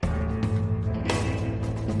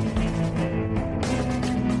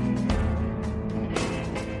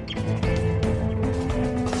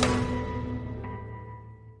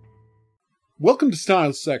Welcome to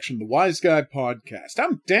Styles Section, the Wise Guy Podcast.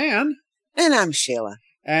 I'm Dan. And I'm Sheila.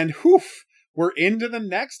 And we're into the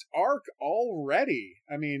next arc already.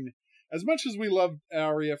 I mean, as much as we love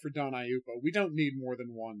Aria for Don Ayupo, we don't need more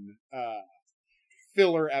than one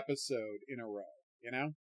filler episode in a row, you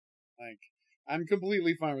know? Like, I'm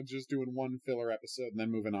completely fine with just doing one filler episode and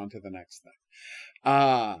then moving on to the next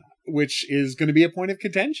thing. Which is going to be a point of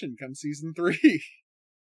contention come season 3.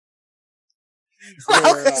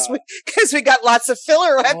 Well, because we got lots of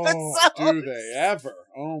filler episodes. Oh, do they ever?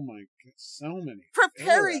 Oh my god, so many.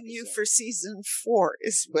 Preparing you for season 4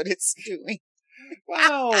 is what it's doing.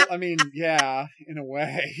 Well, I mean, yeah, in a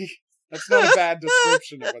way. That's not a bad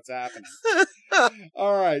description of what's happening.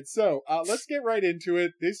 All right, so let's get right into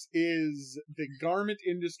it. This is the garment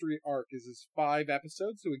industry arc. This is 5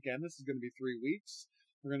 episodes. So again, this is going to be 3 weeks.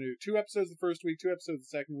 We're going to do 2 episodes the first week, 2 episodes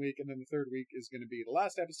the second week, and then the third week is going to be the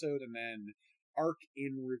last episode, and then arc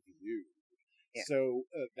in review. Yeah. So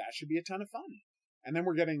that should be a ton of fun. And then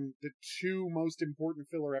we're getting the 2 most important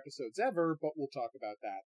filler episodes ever, but we'll talk about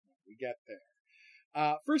that when we get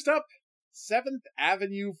there. First up, 7th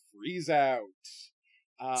Avenue Freeze Out.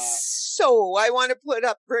 So I want to put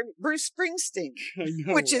up Bruce Springsteen,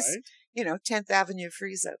 know, which right? is, 10th Avenue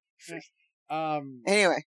Freeze Out.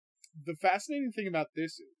 Anyway. The fascinating thing about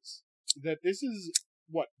this is that this is,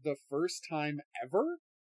 the first time ever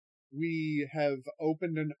we have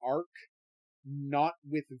opened an arc not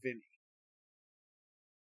with Vinny.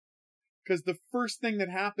 Because the first thing that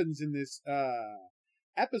happens in this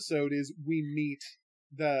episode is we meet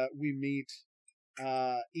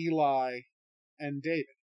Eli and David.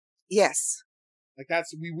 Yes. Like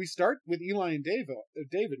that's we start with Eli and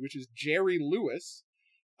David, which is Jerry Lewis.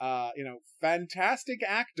 Fantastic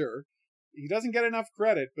actor. He doesn't get enough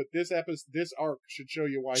credit, but this arc should show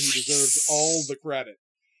you why he deserves all the credit.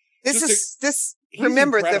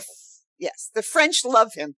 Remember, the French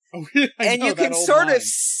love him. Oh, yeah, and you can sort of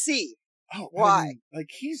see why.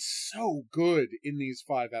 He's so good in these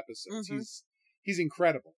 5 episodes. Mm-hmm. He's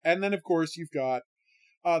incredible. And then, of course, you've got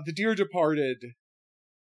the dear departed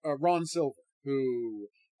Ron Silver, who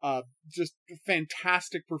just a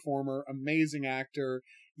fantastic performer, amazing actor.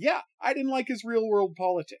 Yeah, I didn't like his real-world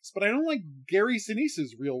politics, but I don't like Gary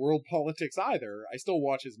Sinise's real-world politics either. I still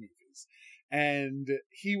watch his movies. And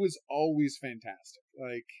he was always fantastic.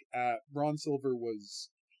 Ron Silver was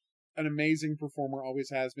an amazing performer, always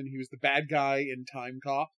has been. He was the bad guy in Time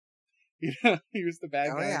Cop. He was the bad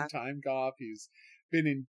guy in Time Cop. He's been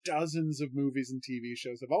in dozens of movies and TV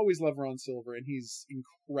shows. I've always loved Ron Silver, and he's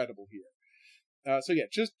incredible here.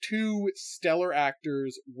 Just 2 stellar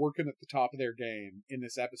actors working at the top of their game in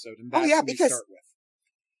this episode, and that's what we start with.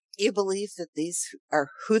 You believe that these are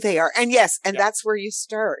who they are. And that's where you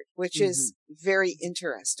start, which is very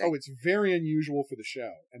interesting. Oh, it's very unusual for the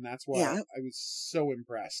show. And that's why I was so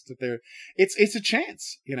impressed that it's a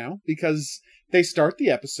chance, because they start the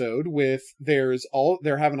episode with they're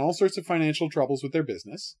having all sorts of financial troubles with their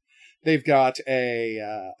business. They've got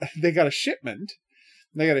a shipment.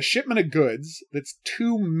 They got a shipment of goods that's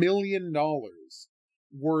 $2 million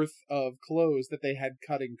worth of clothes that they had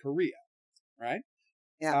cut in Korea, right?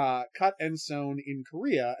 Yeah. Cut and sewn in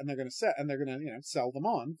Korea, and they're going to sell them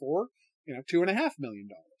on for $2.5 million.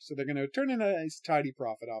 So they're going to turn in a nice tidy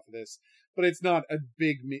profit off of this, but it's not a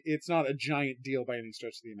giant deal by any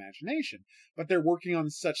stretch of the imagination. But they're working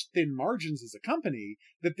on such thin margins as a company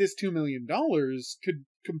that this $2 million could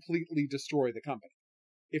completely destroy the company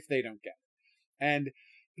if they don't get it. And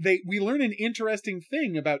we learn an interesting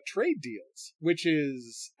thing about trade deals, which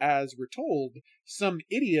is, as we're told, some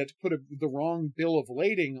idiot put the wrong bill of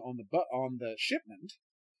lading on the shipment.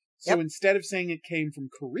 So instead of saying it came from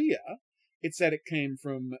Korea, it said it came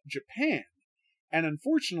from Japan. And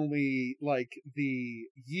unfortunately, the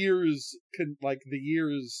year's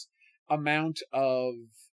amount of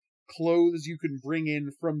clothes you can bring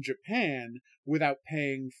in from Japan without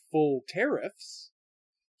paying full tariffs,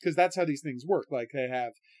 because that's how these things work. They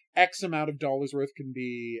have X amount of dollars worth can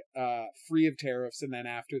be free of tariffs, and then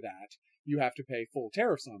after that, you have to pay full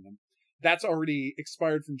tariffs on them. That's already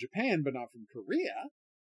expired from Japan, but not from Korea.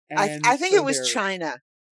 And I think it was China.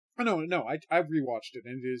 Oh, no, I've rewatched it,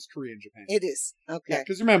 and it is Korea and Japan. It is, okay. Yeah,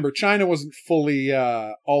 because remember, China wasn't fully,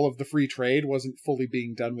 all of the free trade wasn't fully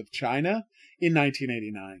being done with China in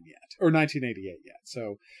 1989 yet, or 1988 yet.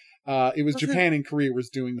 So it was Japan and Korea was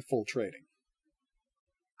doing the full trading.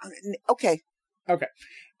 Okay.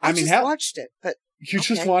 I watched it, but you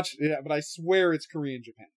just watched it, but I swear it's Korea and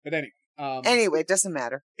Japan. But anyway, it doesn't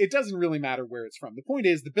matter. It doesn't really matter where it's from. The point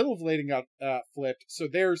is, the bill of lading got flipped, so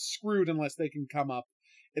they're screwed unless they can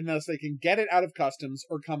get it out of customs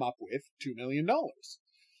or come up with $2 million.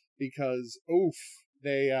 because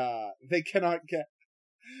they cannot get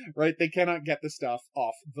the stuff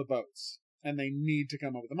off the boats, and they need to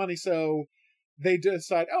come up with the money. So they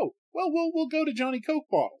decide, we'll go to Johnny Coke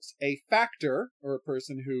Bottles, a factor, or a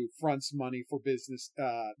person who fronts money for business.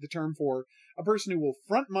 The term for a person who will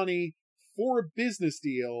front money for a business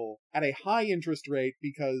deal at a high interest rate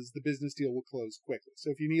because the business deal will close quickly. So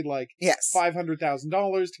if you need $500,000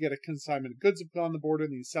 to get a consignment of goods on the border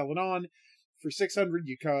and you sell it on for $600,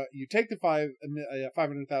 you take the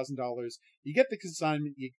 $500,000, you get the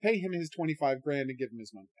consignment, you pay him his $25,000 and give him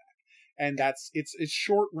his money back. And it's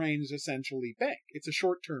short range, essentially, bank. It's a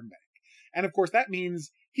short term bank. And of course that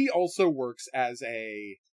means he also works as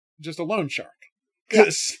just a loan shark.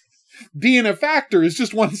 Because being a factor is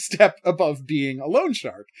just one step above being a loan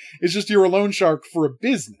shark. It's just you're a loan shark for a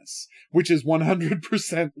business, which is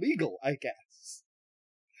 100% legal, I guess.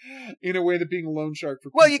 In a way that being a loan shark for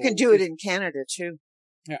you can do it in Canada too.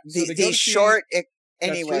 Yeah, so these short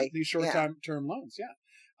term loans, yeah.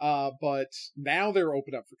 But now they're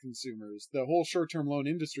open up for consumers. The whole short-term loan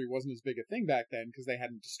industry wasn't as big a thing back then because they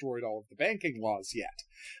hadn't destroyed all of the banking laws yet.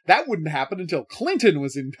 That wouldn't happen until Clinton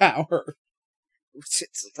was in power.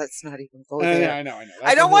 Let's not even go there. I know.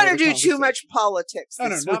 I don't want to do too much politics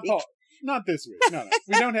this week. Not this week. No.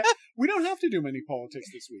 We don't have to do many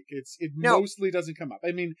politics this week. It mostly doesn't come up.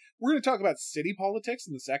 I mean, we're going to talk about city politics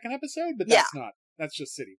in the second episode, but that's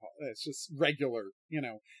just city politics. It's just regular,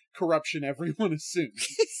 corruption everyone assumes.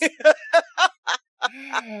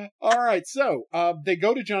 All right, so they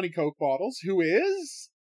go to Johnny Coke Bottles, who is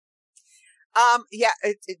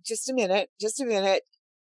just a minute.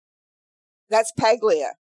 That's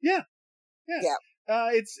Paglia. Yeah.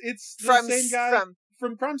 It's the same guy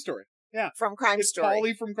from Crime Story. Yeah, from Crime Story.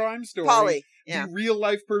 Polly from Crime Story. Polly, yeah, the real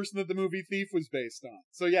life person that the movie Thief was based on.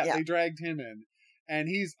 So they dragged him in, and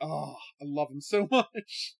he's I love him so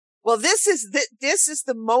much. Well, this is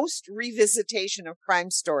the most revisitation of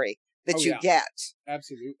Crime Story that you get.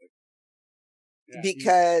 Absolutely. Yeah,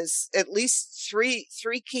 because at least three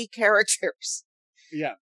key characters.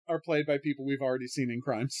 Yeah, are played by people we've already seen in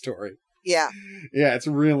Crime Story. Yeah. Yeah, it's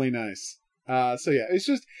really nice.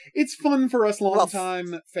 It's fun for us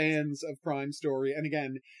longtime fans of Crime Story. And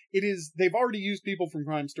again, they've already used people from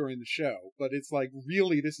Crime Story in the show, but it's like,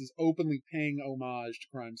 really, this is openly paying homage to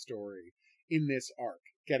Crime Story in this arc,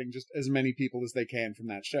 getting just as many people as they can from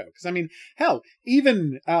that show. Because, I mean, hell,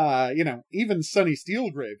 even Sonny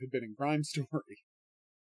Steelgrave had been in Crime Story.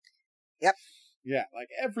 Yep. Yeah, like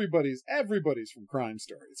everybody's from Crime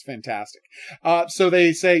Story. It's fantastic. So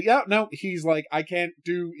they say, he's like, I can't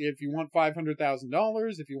do, if you want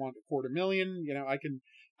 $500,000, if you want $250,000,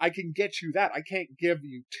 I can get you that. I can't give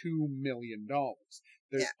you $2 million.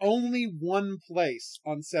 There's only one place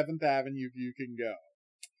on 7th Avenue you can go.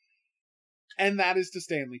 And that is to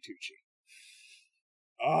Stanley Tucci.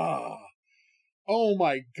 Oh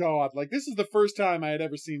my God. Like, this is the first time I had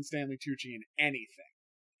ever seen Stanley Tucci in anything.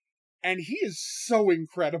 And he is so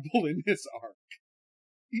incredible in this arc.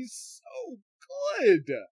 He's so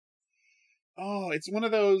good. Oh, it's one of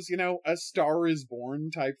those, A Star is Born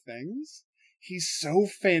type things. He's so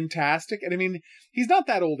fantastic. And I mean, he's not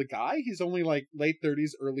that old a guy. He's only like late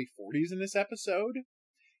 30s, early 40s in this episode.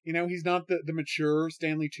 He's not the mature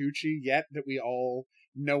Stanley Tucci yet that we all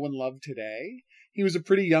know and love today. He was a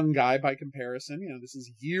pretty young guy by comparison. This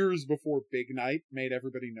is years before Big Night made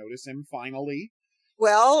everybody notice him, finally.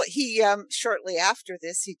 Well, he, shortly after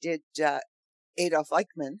this, he did Adolf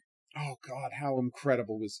Eichmann. Oh, God, how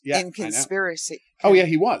incredible was... in Conspiracy. Oh, yeah,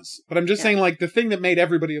 he was. But I'm just saying, like, the thing that made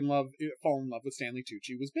everybody fall in love with Stanley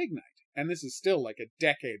Tucci was Big Night. And this is still, like, a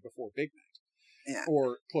decade before Big Night. Yeah.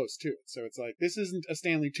 Or close to it. So it's like, this isn't a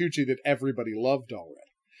Stanley Tucci that everybody loved already.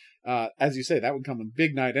 As you say, that would come in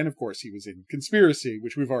Big Night, and of course he was in Conspiracy,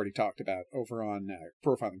 which we've already talked about over on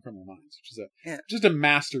Profiling Criminal Minds, which is just a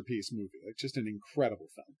masterpiece movie, like just an incredible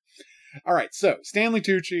film. All right, so Stanley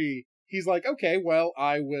Tucci, he's like, okay, well,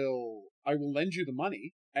 I will lend you the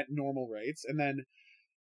money at normal rates, and then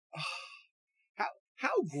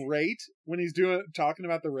how great when he's talking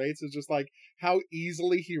about the rates is just like how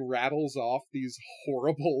easily he rattles off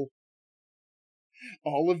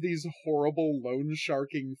all of these horrible loan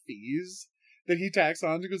sharking fees that he tacks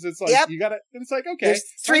on, because it's like, you gotta, and it's like, okay, there's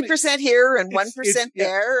 3% here and 1%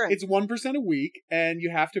 there. It's 1% a week, and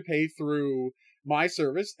you have to pay through my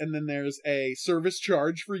service, and then there's a service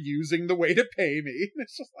charge for using the way to pay me. And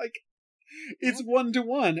it's just like, it's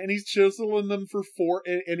 1-to-1, and he's chiseling them for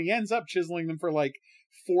and he ends up chiseling them for like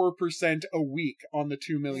 4% a week on the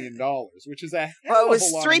 $2 million, which is a hell of a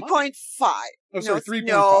lot of money. It was 3.5. Oh, sorry,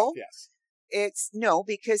 3.5, yes. No,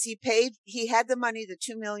 because he had the money, the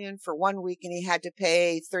 $2 million for 1 week, and he had to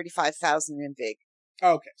pay 35,000 in VIG.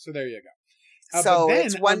 Okay, so there you go. So but then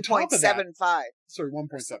it's 1.75. Sorry,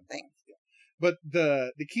 1.75. Yeah. But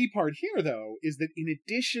the key part here, though, is that in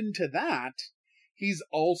addition to that, he's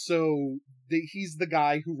also he's the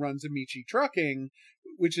guy who runs Amici Trucking,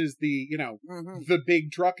 which is the the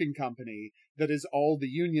big trucking company that is all the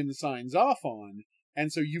union signs off on.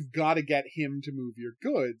 And so you've got to get him to move your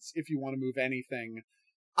goods if you want to move anything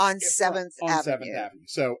on 7th Avenue.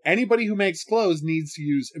 So anybody who makes clothes needs to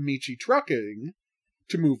use Amici Trucking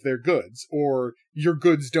to move their goods, or your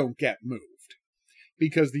goods don't get moved.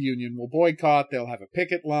 Because the union will boycott, they'll have a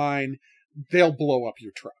picket line, they'll blow up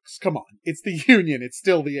your trucks. Come on, it's the union, it's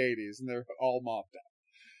still the 80s, and they're all mobbed up.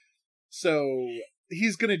 So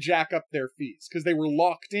he's going to jack up their fees, because they were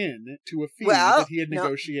locked in to a fee that he had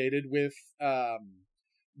negotiated with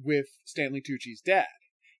Stanley Tucci's dad.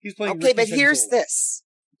 He's playing Ricky but Penzola. Here's this.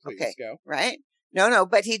 Please go. Right? No,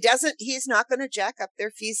 but he's not going to jack up their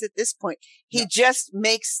fees at this point. He just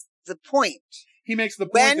makes the point. He makes the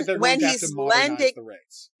point that they're going to have to modernize the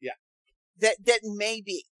rates. Yeah. That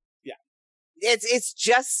maybe. Yeah. It's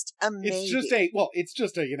just a maybe. It's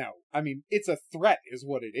just a, it's a threat is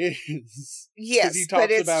what it is. Yes. Because he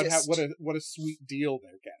talks about what a sweet deal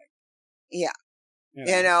they're getting.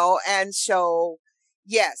 Yeah. And so,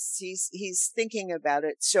 yes, he's thinking about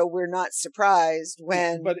it. So we're not surprised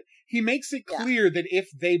when. But he makes it clear that if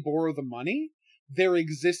they borrow the money, their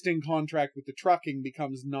existing contract with the trucking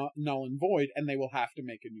becomes null and void, and they will have to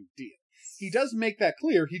make a new deal. He does make that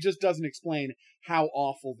clear. He just doesn't explain how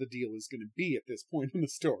awful the deal is going to be at this point in the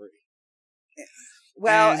story.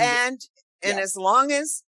 Well, and as long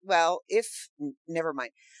as, never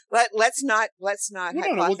mind. Let's not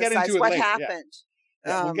hypothesize we'll get into what later. happened.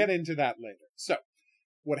 Yeah, we'll get into that later. So,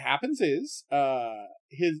 what happens is,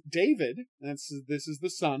 David, this is the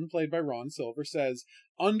son, played by Ron Silver, says,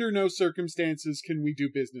 under no circumstances can we do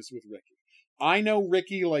business with Ricky. I know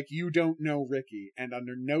Ricky like you don't know Ricky, and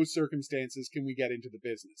under no circumstances can we get into the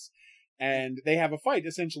business. And they have a fight,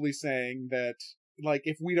 essentially saying that,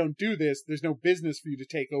 if we don't do this, there's no business for you to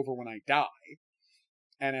take over when I die.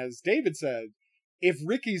 And as David said, if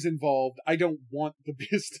Ricky's involved, I don't want the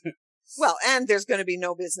business. Well, and there's going to be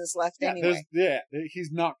no business left anyway.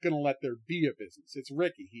 He's not going to let there be a business. It's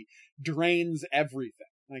Ricky. He drains everything.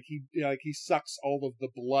 He sucks all of the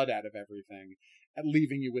blood out of everything, and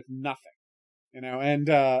leaving you with nothing. And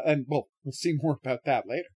we'll see more about that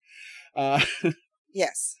later.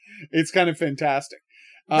 Yes, it's kind of fantastic.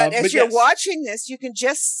 But as you're watching this, you can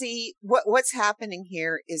just see what's happening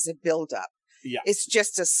here is a build-up. Yeah, it's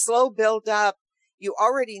just a slow build-up. You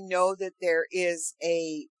already know that there is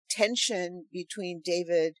a tension between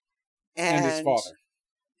David and his father.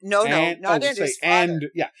 Not his father. And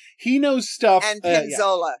he knows stuff. And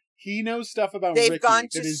Penzola. He knows stuff about They've Ricky gone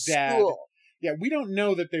that to his school. dad. Yeah, we don't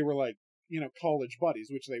know that they were college buddies,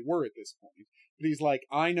 which they were at this point. But he's like,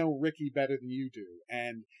 I know Ricky better than you do,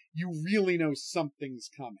 and you really know something's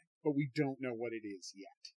coming, but we don't know what it is yet.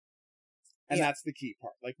 And that's the key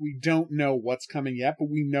part. We don't know what's coming yet, but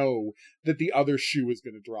we know that the other shoe is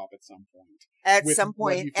going to drop at some point.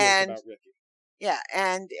 What he feels about Ricky. Yeah,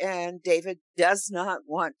 and David does not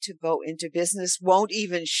want to go into business, won't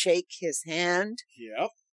even shake his hand. Yep.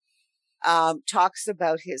 Talks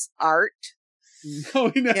about his art.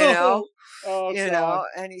 Oh, no. Oh, you know,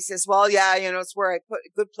 and he says, well, it's where I put a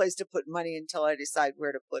good place to put money until I decide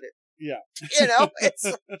where to put it. Yeah. It's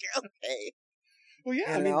okay. Well,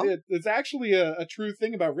 yeah, it's actually a true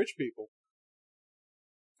thing about rich people.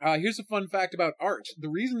 Here's a fun fact about art. The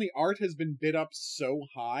reason the art has been bid up so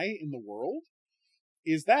high in the world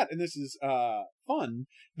is that, and this is fun,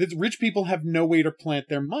 that rich people have no way to plant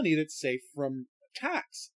their money that's safe from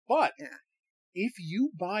tax. But if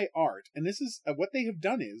you buy art, and this is what they have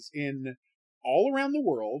done is, in all around the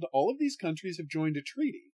world, all of these countries have joined a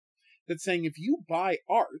treaty that's saying if you buy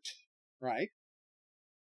art, right,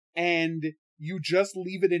 and you just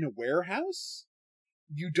leave it in a warehouse,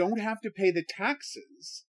 you don't have to pay the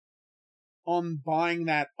taxes on buying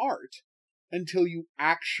that art until you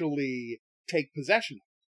actually take possession of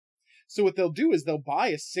it. So what they'll do is they'll buy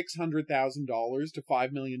a $600,000 to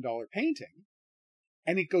 $5 million painting,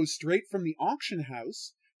 and it goes straight from the auction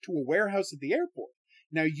house to a warehouse at the airport.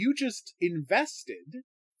 Now, you just invested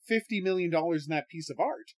 $50 million in that piece of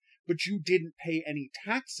art, but you didn't pay any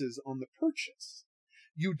taxes on the purchase.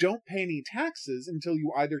 You don't pay any taxes until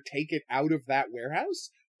you either take it out of that warehouse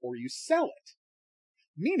or you sell it.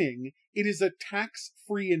 Meaning, it is a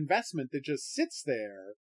tax-free investment that just sits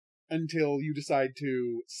there until you decide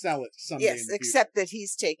to sell it someday in the future. Except that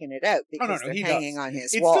he's taken it out because they're hanging on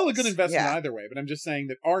his It's walls. still a good investment either way, but I'm just saying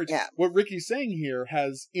that art, what Ricky's saying here,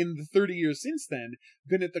 has, in the 30 years since then,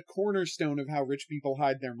 been at the cornerstone of how rich people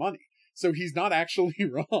hide their money. So he's not actually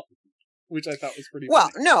wrong, which I thought was pretty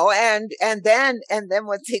funny. No, and then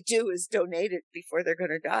what they do is donate it before they're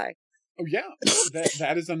going to die. Oh yeah,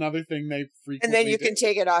 that is another thing they frequently and then you do. can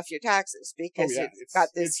take it off your taxes because it's got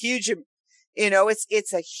this huge,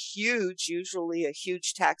 it's a huge, usually a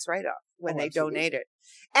huge tax write-off when they donate it.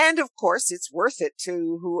 And of course, it's worth it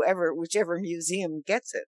to whichever museum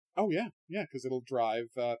gets it. Oh yeah, because it'll drive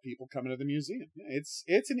people coming to the museum. It's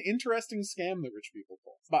an interesting scam that rich people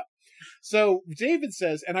pull. But so David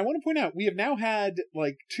says, and I want to point out, we have now had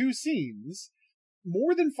like 2 scenes,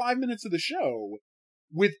 more than 5 minutes of the show,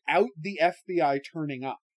 without the FBI turning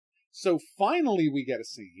up. So finally, we get a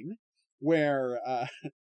scene where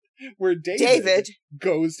David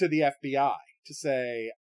goes to the FBI to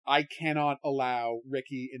say, I cannot allow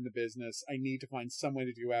Ricky in the business. I need to find some way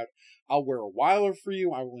to do out. I'll wear a whiler for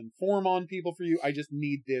you. I will inform on people for you. I just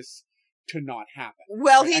need this to not happen.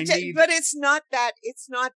 Well, right? But it's not that. It's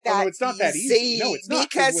not that. No, it's not that easy. No, it's not,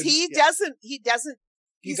 because he doesn't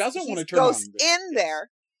want to turn on.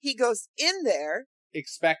 He goes in there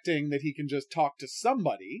expecting that he can just talk to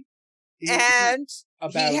somebody about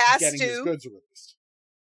he has getting his goods released.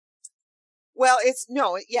 Well, it's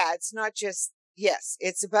not just. Yes,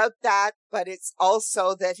 it's about that, but it's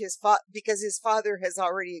also that because his father has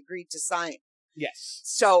already agreed to sign. Yes.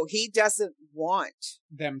 So he doesn't want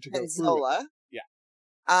them to go Pennzola. through it.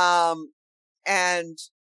 Yeah. And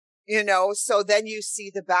so then you see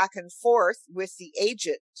the back and forth with the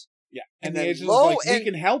agent. Yeah. And the agent is like, we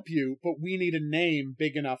can help you, but we need a name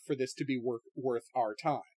big enough for this to be worth our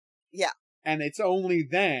time. Yeah. And it's only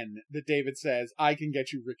then that David says, I can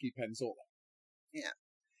get you Ricky Pennzola. Yeah.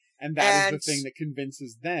 And that is the thing that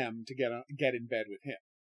convinces them to get in bed with him.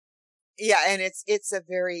 Yeah, and it's a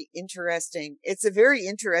very interesting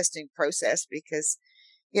process because,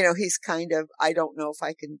 he's kind of, I don't know if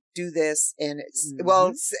I can do this. And it's,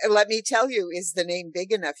 let me tell you, is the name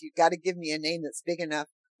big enough? You got to give me a name that's big enough,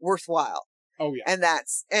 worthwhile. Oh yeah.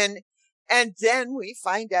 And then we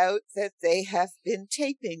find out that they have been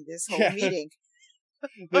taping this whole meeting.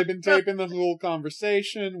 They've been taping the whole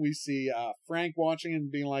conversation. We see Frank watching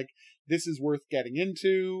and being like, this is worth getting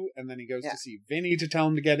into. And then he goes to see Vinny to tell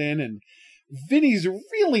him to get in. And Vinny's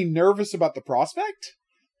really nervous about the prospect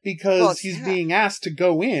because he's being asked to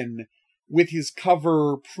go in with his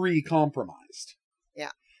cover pre-compromised. Yeah.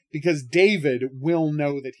 Because David will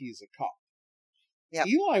know that he's a cop. Yep.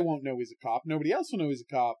 Eli won't know he's a cop. Nobody else will know he's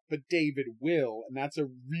a cop, but David will. And that's a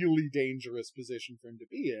really dangerous position for him to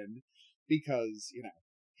be in. Because,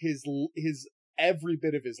 his every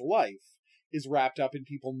bit of his life is wrapped up in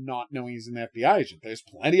people not knowing he's an FBI agent. There's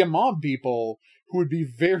plenty of mob people who would be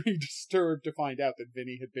very disturbed to find out that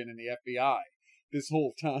Vinny had been in the FBI this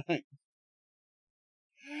whole time.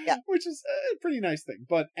 Yeah. Which is a pretty nice thing.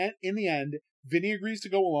 But in the end, Vinny agrees to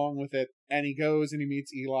go along with it, and he goes and he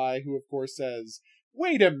meets Eli, who of course says,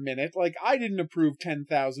 wait a minute, I didn't approve $10,000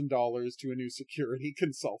 to a new security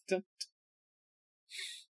consultant.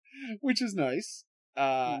 Which is nice.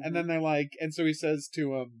 And then they're like, and so he says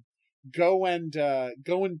to him, go and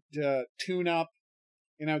tune up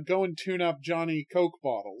Johnny Coke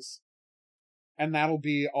bottles. And that'll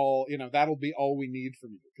be all we need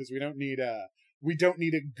from you. Because we don't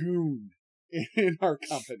need a goon in our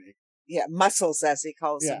company. Yeah, muscles, as he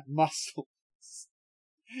calls them. Yeah, muscles.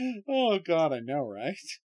 Oh God, I know, right?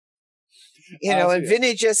 And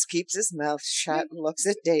Vinny just keeps his mouth shut and looks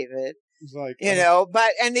at David. It's like,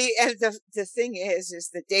 but the thing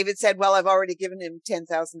is that David said, well, I've already given him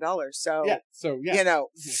 $10,000. So,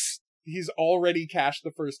 he's already cashed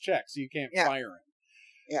the first check, so you can't fire him.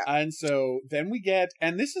 Yeah. And so then we get,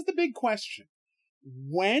 and this is the big question.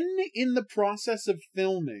 When in the process of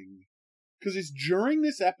filming, because it's during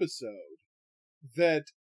this episode that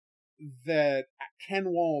Ken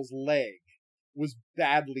Wall's leg was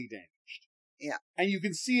badly damaged. Yeah. And you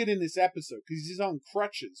can see it in this episode because he's on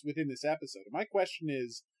crutches within this episode. And my question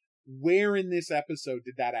is, where in this episode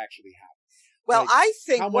did that actually happen? Well, I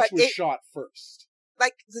think how much was shot first?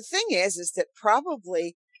 The thing is that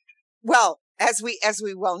probably, well, as we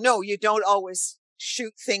well know, you don't always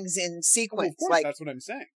shoot things in sequence. Well, of course, that's what I'm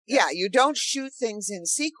saying. Yeah, you don't shoot things in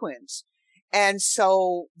sequence. And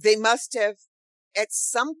so they must have, at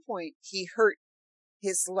some point, he hurt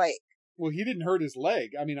his leg. Well, he didn't hurt his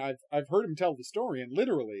leg. I mean, I've heard him tell the story, and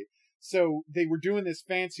literally, so they were doing this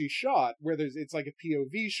fancy shot where it's like a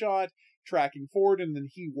POV shot. tracking forward, and then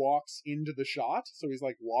he walks into the shot. So he's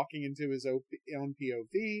like walking into his own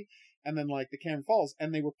POV, and then like the camera falls,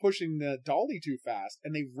 and they were pushing the dolly too fast,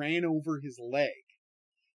 and they ran over his leg.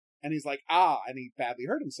 And he's like, and he badly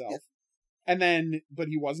hurt himself. And then, but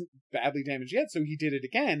he wasn't badly damaged yet, so he did it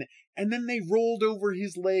again. And then they rolled over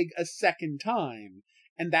his leg a second time,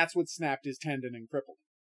 and that's what snapped his tendon and crippled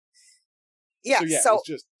him. Yeah, so it's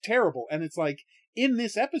just terrible. And it's like, in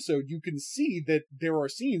this episode, you can see that there are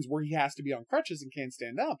scenes where he has to be on crutches and can't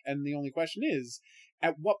stand up. And the only question is,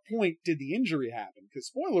 at what point did the injury happen? Because,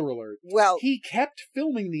 spoiler alert, he kept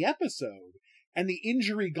filming the episode, and the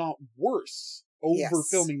injury got worse over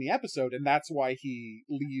filming the episode, and that's why he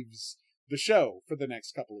leaves the show for the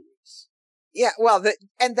next couple of weeks. Yeah, well,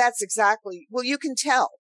 and that's exactly, you can tell.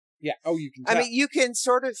 Yeah, you can tell. I mean, you can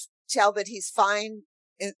sort of tell that he's fine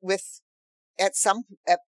at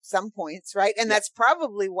some points, right? And that's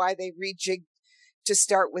probably why they rejigged to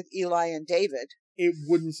start with Eli and David. It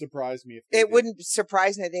wouldn't surprise me if they wouldn't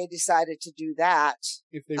surprise me they decided to do that.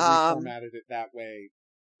 If they reformatted it that way.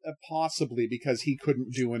 Possibly because he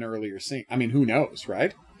couldn't do an earlier scene. I mean, who knows,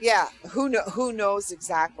 right? Yeah, who knows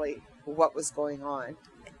exactly what was going on.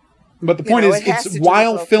 But the point is, it's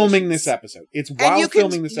while filming this episode. It's while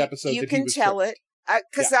filming this episode you can tell it.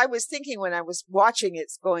 Because I was thinking when I was watching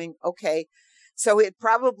it's going, okay, so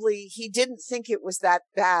he didn't think it was that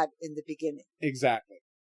bad in the beginning. Exactly.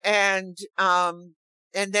 And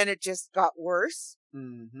then it just got worse.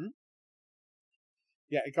 Mm-hmm.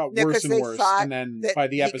 Yeah, it got worse and worse. And then by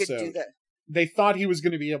the episode, they thought he was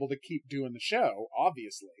going to be able to keep doing the show,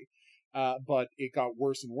 obviously. But it got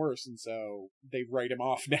worse and worse, and so they write him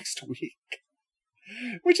off next week.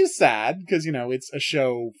 Which is sad, because, it's a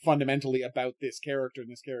show fundamentally about this character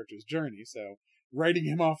and this character's journey, so writing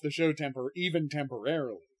him off the show even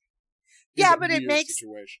temporarily but it makes...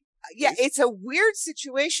 Situation. Yeah, it's a weird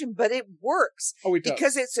situation, but it works. Oh, it does.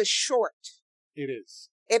 Because it's a short. It is.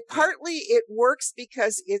 It works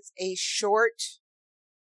because it's a short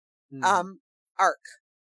arc.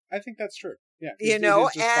 I think that's true. Yeah, it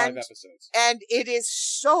is just 5 episodes. And it is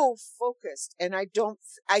so focused. And I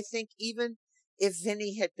think even if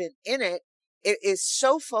Vinny had been in it, it is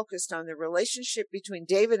so focused on the relationship between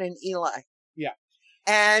David and Eli. Yeah.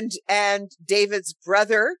 And David's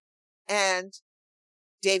brother and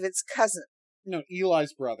David's cousin. No,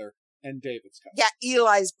 Eli's brother and David's cousin. Yeah,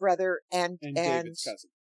 Eli's brother and David's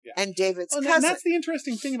cousin. Yeah. And David's cousin. And that's the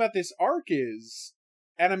interesting thing about this arc is,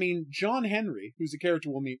 and I mean, John Henry, who's a character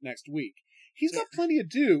we'll meet next week, he's got plenty to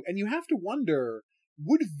do, and you have to wonder,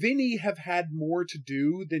 would Vinny have had more to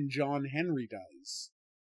do than John Henry does?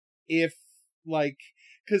 If,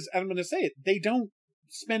 because I'm going to say it, they don't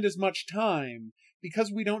spend as much time,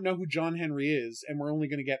 because we don't know who John Henry is, and we're only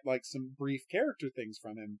going to get, some brief character things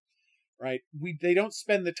from him, right? They don't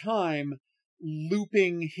spend the time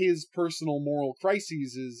looping his personal moral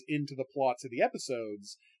crises into the plots of the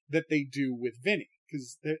episodes that they do with Vinny,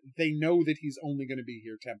 because they know that he's only going to be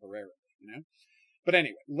here temporarily, But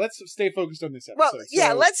anyway, let's stay focused on this episode.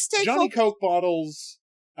 Well, let's stay Johnny Coke Bottles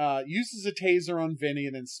uses a taser on Vinny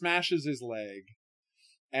and then smashes his leg,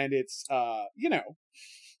 and it's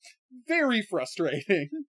very frustrating.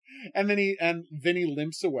 And then Vinny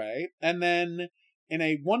limps away, and then in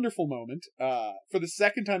a wonderful moment, for the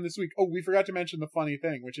second time this week, we forgot to mention the funny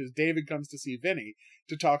thing, which is David comes to see Vinny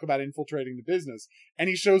to talk about infiltrating the business, and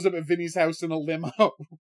he shows up at Vinny's house in a limo.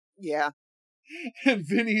 Yeah. And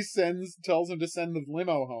Vinny tells him to send the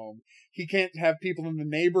limo home. He can't have people in the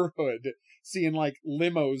neighborhood seeing,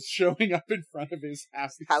 limos showing up in front of his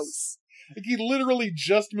house. He literally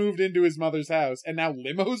just moved into his mother's house, and now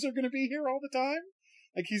limos are going to be here all the time?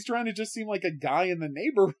 He's trying to just seem like a guy in the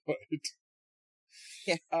neighborhood.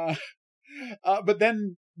 Yeah. But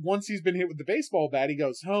then once he's been hit with the baseball bat, he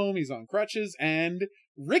goes home, he's on crutches, and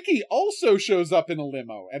Ricky also shows up in a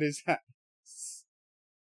limo at his house.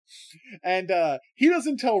 And he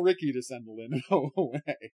doesn't tell Ricky to send the limo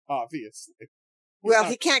away, obviously.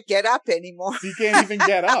 He can't get up anymore. He can't even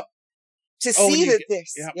get up. To see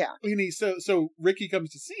this. Yeah. So Ricky comes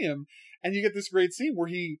to see him, and you get this great scene where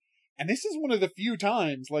and this is one of the few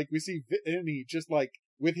times, we see Vinny just,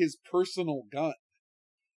 with his personal gun.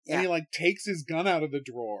 Yeah. And he takes his gun out of the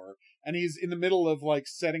drawer, and he's in the middle of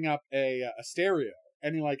setting up a stereo,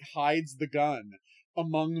 and he hides the gun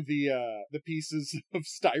among the pieces of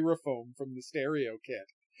styrofoam from the stereo kit.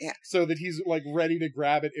 Yeah. So that he's ready to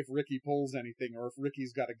grab it if Ricky pulls anything, or if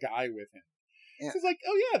Ricky's got a guy with him. Yeah. He's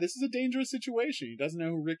this is a dangerous situation. He doesn't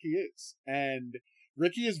know who Ricky is, and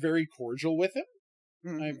Ricky is very cordial with him.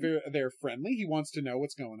 Mm-hmm. They're friendly. He wants to know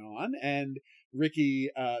what's going on, and Ricky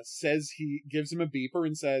says he gives him a beeper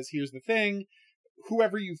and says, "Here's the thing.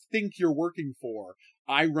 whoever you think you're working for,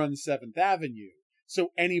 I run 7th Avenue.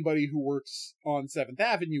 So anybody who works on 7th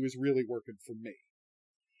Avenue is really working for me.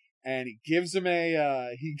 And he gives him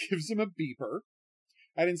a beeper.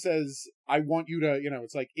 And says, I want you to,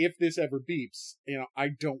 it's like, if this ever beeps, I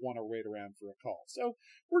don't want to wait around for a call. So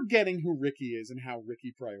we're getting who Ricky is and how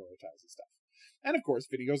Ricky prioritizes stuff. And of course,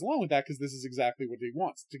 Vinny goes along with that because this is exactly what he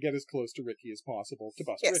wants, to get as close to Ricky as possible to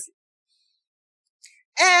bust Ricky.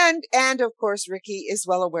 And of course, Ricky is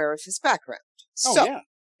well aware of his background. Oh, yeah.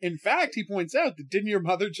 In fact, he points out that didn't your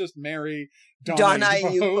mother just marry Donna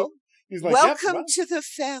Ayubo? He's like, welcome to the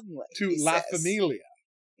family. To La Familia.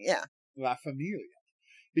 Yeah. La Familia.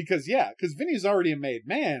 Because Vinny's already a made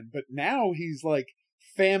man, but now he's like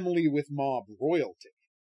family with mob royalty.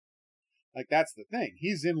 Like, that's the thing.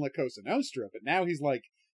 He's in La Cosa Nostra, but now he's like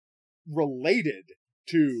related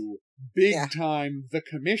to big time the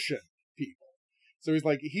commission people. So he's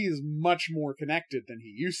like, he's much more connected than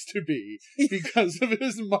he used to be because of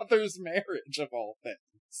his mother's marriage, of all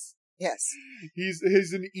things. Yes.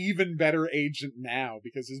 He's an even better agent now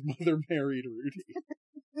because his mother married Rudy.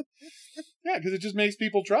 Yeah, because it just makes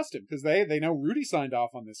people trust him, because they know Rudy signed off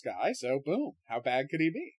on this guy, so boom, how bad could he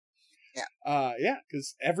be? Yeah.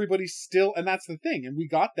 Because everybody's still, and that's the thing, and we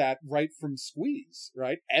got that right from Squeeze,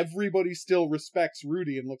 right? Everybody still respects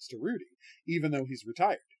Rudy and looks to Rudy, even though he's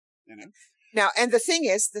retired, Now, and the thing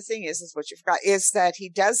is what you forgot, is that he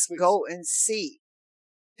does go and see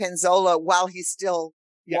Penzolo while he's still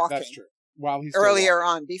walking. That's true. While he's earlier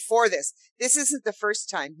on, before this. This isn't the first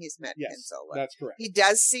time he's met Penzolo. That's correct. He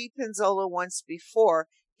does see Penzolo once before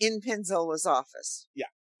in Penzolo's office. Yeah,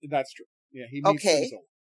 that's true. Yeah, he meets Penzolo.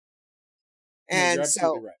 And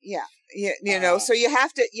so, right. So you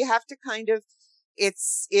have to kind of, it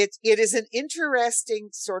is an interesting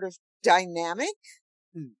sort of dynamic.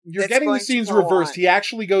 You're getting the scenes reversed. He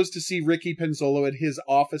actually goes to see Ricky Penzolo at his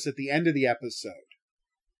office at the end of the episode.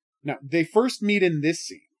 Now, they first meet in this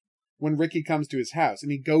scene, when Ricky comes to his house,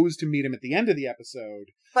 and he goes to meet him at the end of the episode.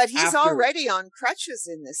 But he's already on crutches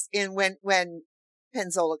when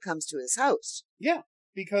Penzolo comes to his house. Yeah,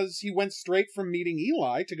 because he went straight from meeting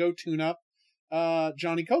Eli to go tune up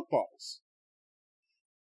Johnny Coke Bottles.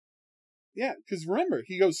 Yeah, because remember,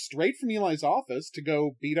 he goes straight from Eli's office to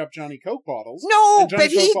go beat up Johnny Coke Bottles. No, but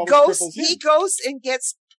he goes and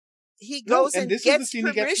gets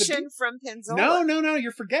permission from Penzolo. No,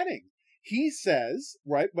 you're forgetting. He says,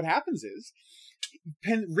 right, what happens is,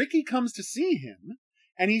 Ricky comes to see him,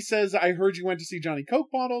 and he says, I heard you went to see Johnny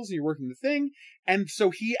Coke Bottles, and you're working the thing, and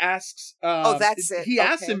so he asks, that's it. He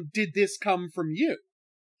asks him, did this come from you?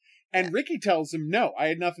 And Ricky tells him, no, I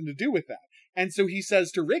had nothing to do with that. And so he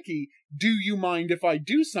says to Ricky, do you mind if I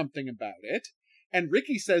do something about it? And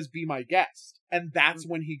Ricky says, be my guest. And that's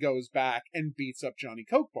when he goes back and beats up Johnny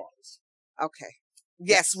Coke Bottles. Okay.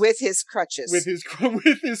 Yes, with his crutches. With his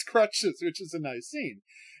crutches, which is a nice scene.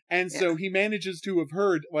 And so he manages to have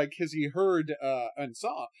heard, he heard and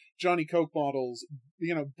saw Johnny Coke Bottles,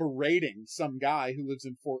 berating some guy who lives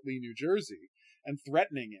in Fort Lee, New Jersey, and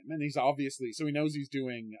threatening him. And he's obviously, so he knows he's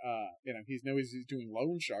doing, he's doing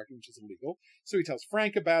loan sharking, which is illegal. So he tells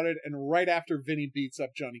Frank about it. And right after Vinny beats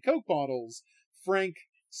up Johnny Coke Bottles, Frank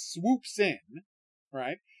swoops in,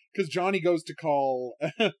 right? Because Johnny goes to call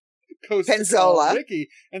Penzolo, Ricky,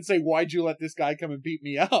 and say, why'd you let this guy come and beat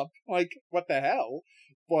me up? Like, what the hell?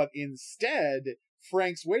 But instead,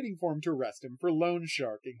 Frank's waiting for him to arrest him for loan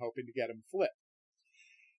sharking, hoping to get him flipped.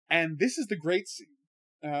 And this is the great scene.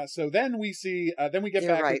 So then we see, then we get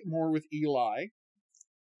more with Eli.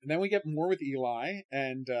 And then we get more with Eli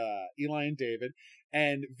and David.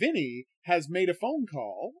 And Vinny has made a phone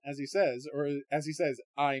call, as he says,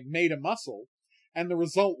 I made a muscle. And the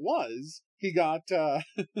result was, he got,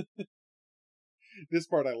 this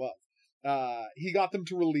part I love. He got them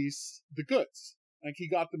to release the goods. Like, he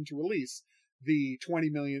got them to release the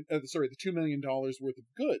 $2 million worth of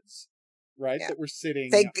goods, right? Yeah. That were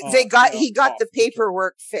sitting. He got the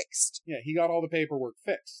paperwork fixed. Yeah, he got all the paperwork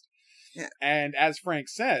fixed. Yeah. And as Frank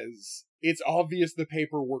says, it's obvious the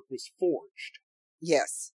paperwork was forged.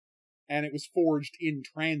 Yes. And it was forged in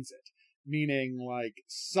transit, meaning like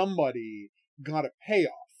somebody got a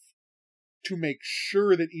payoff to make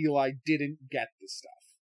sure that Eli didn't get the stuff.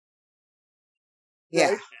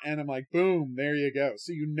 Right? Yeah. And I'm like, boom, there you go.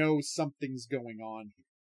 So you know something's going on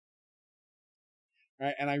here.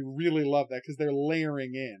 Right? And I really love that because they're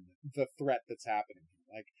layering in the threat that's happening.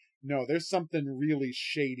 Like, no, there's something really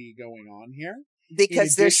shady going on here.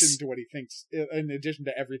 Because in addition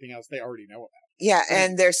to everything else they already know about. Yeah,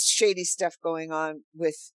 and there's shady stuff going on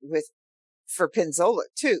for Penzolo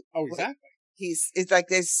too. Oh, exactly. It's like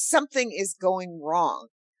there's something is going wrong.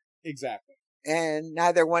 Exactly. And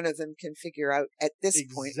neither one of them can figure out at this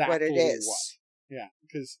point what it is. Yeah,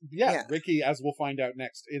 because Ricky, as we'll find out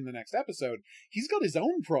in the next episode, he's got his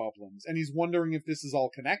own problems, and he's wondering if this is all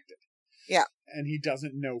connected. Yeah, and he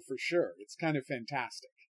doesn't know for sure. It's kind of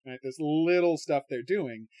fantastic, right? This little stuff they're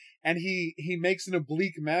doing, and he makes an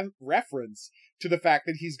oblique reference to the fact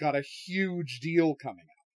that he's got a huge deal coming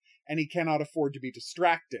up, and he cannot afford to be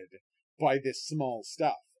distracted by this small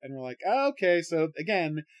stuff. And we're like, okay, so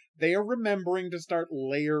again, they are remembering to start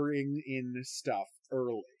layering in stuff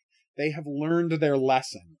early. They have learned their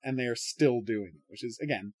lesson, and they are still doing it, which is,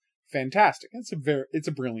 again, fantastic. It's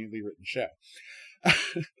a brilliantly written show.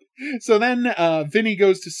 So then Vinny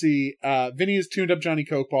goes to see, Vinny has tuned up Johnny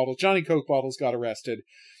Coke Bottles. Johnny Coke Bottles got arrested.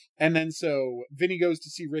 And then so Vinny goes to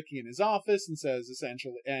see Ricky in his office and says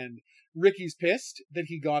essentially, and Ricky's pissed that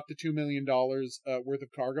he got the $2 million worth of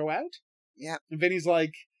cargo out. Yeah. And Vinny's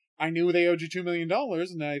like, I knew they owed you $2 million,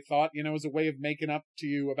 and I thought, as a way of making up to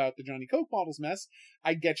you about the Johnny Coke Bottles mess,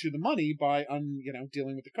 I'd get you the money by,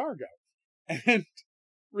 dealing with the cargo. And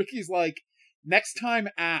Ricky's like, next time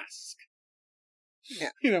ask.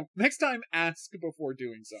 Yeah. Next time ask before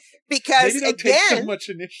doing something. Because maybe don't take so much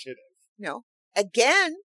initiative. No.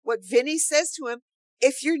 Again, what Vinny says to him,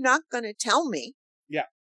 if you're not going to tell me. Yeah.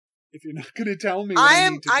 If you're not going to tell me what I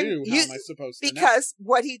need to do, how am I supposed to know? Because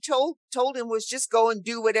what he told him was just go and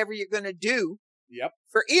do whatever you're going to do. Yep.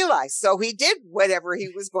 For Eli. So he did whatever he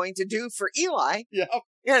was going to do for Eli. Yep.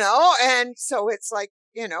 And so it's like,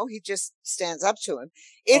 he just stands up to him.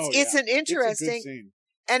 It's an interesting. It's a good scene.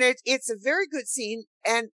 And it's a very good scene.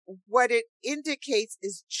 And what it indicates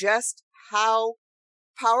is just how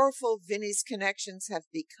powerful Vinny's connections have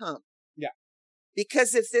become. Yeah.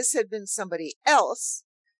 Because if this had been somebody else,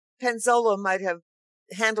 Penzolo might have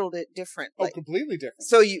handled it differently. Oh, completely different.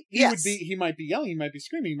 So he might be yelling, he might be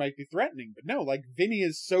screaming, he might be threatening, but no, like Vinny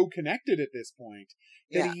is so connected at this point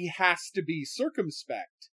that he has to be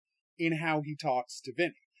circumspect in how he talks to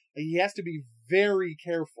Vinny. He has to be very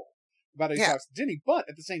careful about how he talks to Vinny, but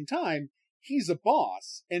at the same time, he's a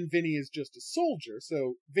boss and Vinny is just a soldier,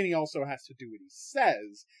 so Vinny also has to do what he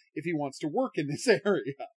says if he wants to work in this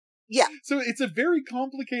area. Yeah. So it's a very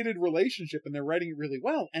complicated relationship, and they're writing it really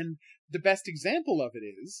well. And the best example of it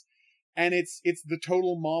is, and it's the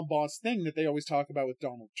total mob boss thing that they always talk about with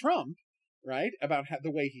Donald Trump, right? About the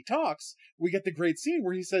way he talks. We get the great scene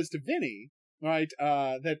where he says to Vinny, right,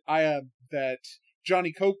 that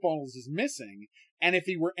Johnny Coke Bottles is missing, and if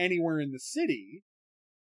he were anywhere in the city,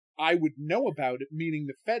 I would know about it, meaning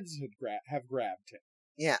the feds have grabbed him.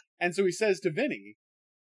 Yeah. And so he says to Vinny,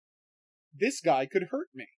 this guy could hurt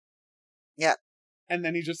me. Yeah. And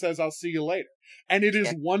then he just says, I'll see you later. And it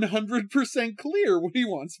is 100% clear what he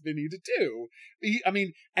wants Vinny to do.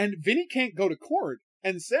 And Vinny can't go to court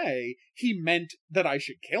and say he meant that I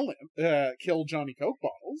should kill him, kill Johnny Coke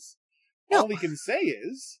Bottles. No. All he can say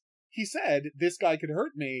is, he said, this guy could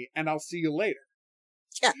hurt me and I'll see you later.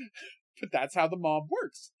 Yeah. But that's how the mob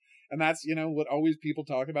works. And that's, what always people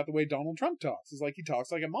talk about the way Donald Trump talks. Is like he talks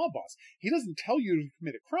like a mob boss. He doesn't tell you to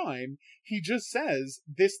commit a crime. He just says,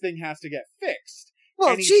 this thing has to get fixed.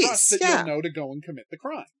 Well, and he trusts that you'll know to go and commit the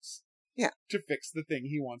crimes. Yeah. To fix the thing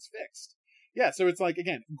he wants fixed. Yeah, so it's like,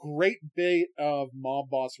 again, great bit of mob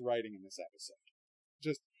boss writing in this episode.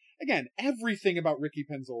 Just, again, everything about Ricky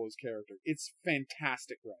Penzolo's character, it's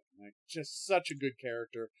fantastic writing. Like, just such a good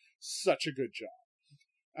character, such a good job.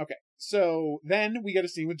 Okay, so then we get a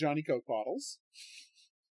scene with Johnny Coke Bottles.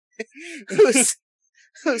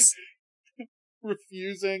 who's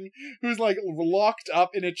refusing, who's like locked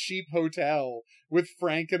up in a cheap hotel with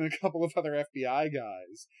Frank and a couple of other FBI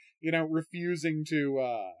guys, refusing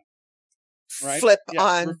to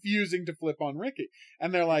flip on Ricky.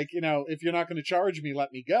 And they're like, if you're not going to charge me,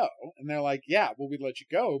 let me go. And they're like, yeah, well, we'd let you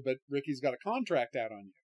go, but Ricky's got a contract out on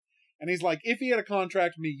you. And he's like, if he had a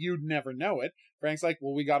contract with me, you'd never know it. Frank's like,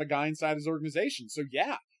 well, we got a guy inside his organization. So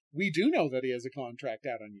yeah, we do know that he has a contract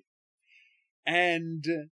out on you. And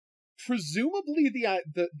presumably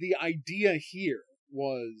the idea here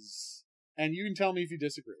was, and you can tell me if you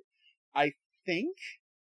disagree, I think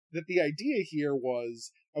that the idea here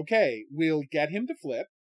was, okay, we'll get him to flip,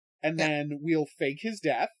 and then we'll fake his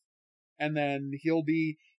death, and then he'll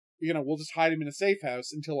be, we'll just hide him in a safe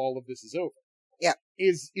house until all of this is over. Yeah.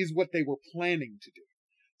 Is what they were planning to do.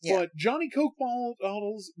 Yeah. But Johnny Coke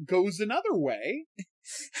Bottles goes another way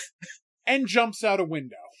and jumps out a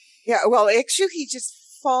window. Yeah, well, actually, he just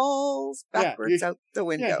falls backwards out the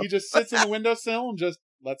window. Yeah, he just sits in the windowsill and just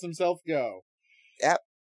lets himself go. Yep.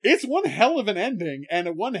 It's one hell of an ending and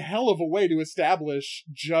one hell of a way to establish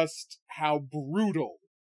just how brutal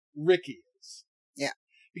Ricky is. Yeah.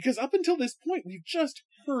 Because up until this point, we've just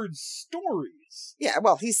heard stories. Yeah,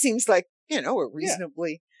 well, he seems like, a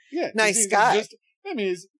reasonably nice he's guy. Just,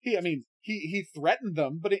 he threatened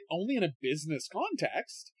them, but only in a business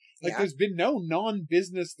context. Like, there's been no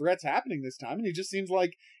non-business threats happening this time, and he just seems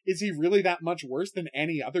like, is he really that much worse than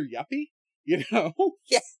any other yuppie? Yeah.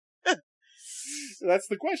 That's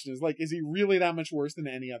the question, is like, is he really that much worse than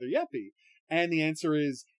any other yuppie? And the answer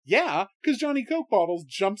is, yeah, because Johnny Coke Bottles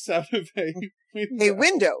jumps out of a window. A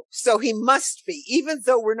window. So he must be. Even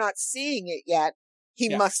though we're not seeing it yet,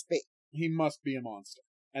 he must be. He must be a monster.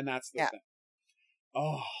 And that's the thing.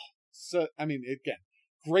 Oh, so, again,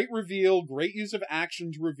 great reveal, great use of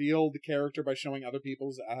action to reveal the character by showing other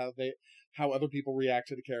people's, how other people react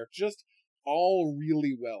to the character. Just all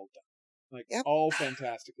really well done. Like, all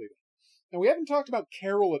fantastically done. And we haven't talked about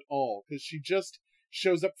Carol at all, because she just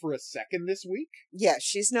shows up for a second this week. Yeah,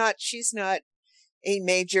 she's not a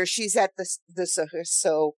major. She's at the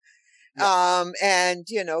so and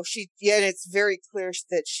it's very clear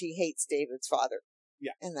that she hates David's father.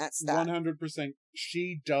 Yeah. And that's that. 100%.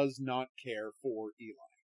 She does not care for Eli,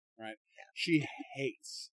 right? Yeah. She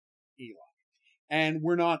hates Eli. And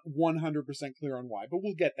we're not 100% clear on why, but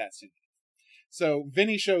we'll get that soon. So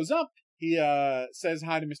Vinny shows up. He says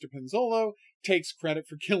hi to Mr. Penzolo, takes credit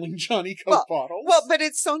for killing Johnny Coke Bottles. Well, but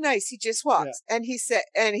it's so nice. He just walks and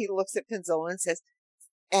he looks at Penzolo and says,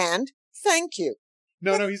 "And thank you."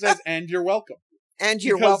 No, he says, "And you're welcome." And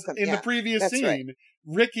you're welcome. In the previous scene,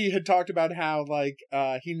 Ricky had talked about how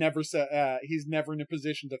he never he's never in a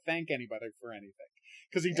position to thank anybody for anything.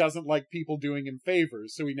 Because he doesn't like people doing him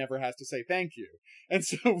favors, so he never has to say thank you. And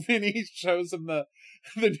so Vinny shows him the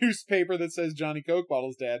newspaper that says Johnny Coke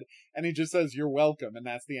Bottle's dead, and he just says, "You're welcome," and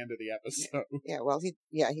that's the end of the episode. Yeah, well, he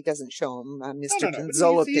doesn't show him. Mr.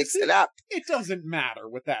 Penzolo picks it up. It doesn't matter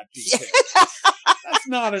with that detail. That's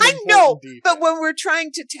not an important detail. But when we're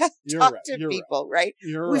trying to talk to people, right?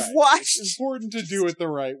 We've watched. It's important to do it the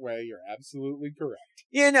right way. You're absolutely correct.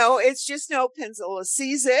 It's just Penzolo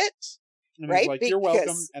sees it. And right? He's like, "You're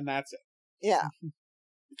welcome," and that's it. Yeah.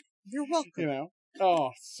 You're welcome.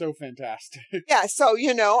 Oh, so fantastic. Yeah, so,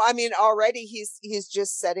 already he's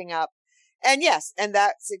just setting up. And yes, and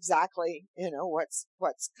that's exactly, what's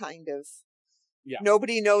kind of,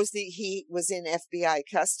 nobody knows that he was in FBI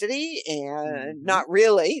custody, and not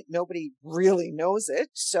really. Nobody really knows it.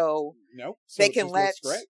 So, they can let,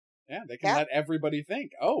 they can let everybody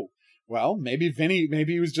think, oh, well, maybe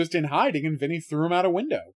he was just in hiding and Vinny threw him out a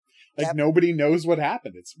window. Nobody knows what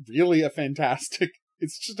happened. It's really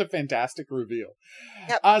it's just a fantastic reveal.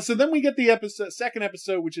 Yep. So then we get the second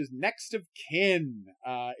episode, which is Next of Kin.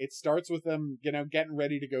 It starts with them, getting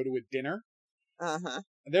ready to go to a dinner. Uh-huh.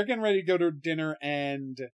 They're getting ready to go to a dinner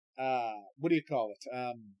and, what do you call it?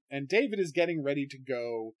 And David is getting ready to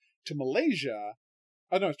go to Malaysia.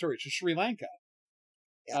 Oh, no, sorry, to Sri Lanka.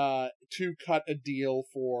 Yep. To cut a deal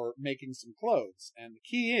for making some clothes. And the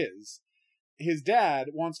key is, his dad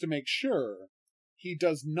wants to make sure he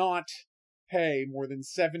does not pay more than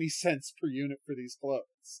 70 cents per unit for these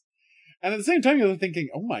clothes. And at the same time, you're thinking,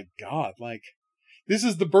 oh my God, this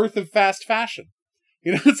is the birth of fast fashion.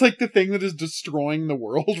 It's like the thing that is destroying the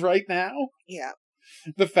world right now. Yeah.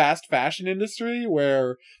 The fast fashion industry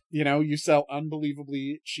where, you sell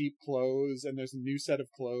unbelievably cheap clothes and there's a new set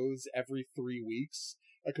of clothes every 3 weeks.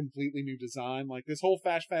 A completely new design. This whole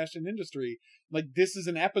fast fashion industry, this is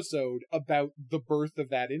an episode about the birth of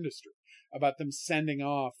that industry, about them sending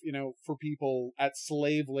off, for people at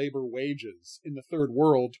slave labor wages in the third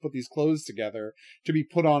world to put these clothes together, to be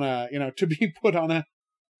put on a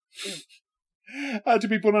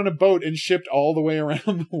boat and shipped all the way around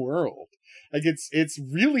the world. It's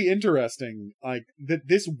really interesting, that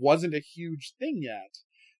this wasn't a huge thing yet,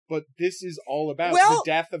 but this is all about the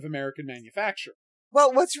death of American manufacturing.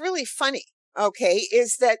 Well, what's really funny,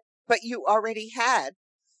 is that, but you already had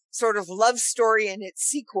sort of love story in its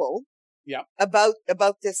sequel. Yeah. About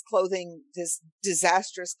this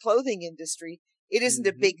disastrous clothing industry. It isn't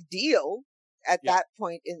a big deal at that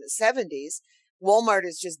point in the 70s. Walmart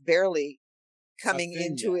is just barely coming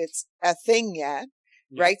into a thing yet.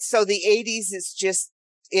 Yeah. Right. So the 80s is just,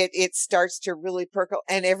 it starts to really percolate,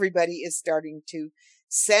 and everybody is starting to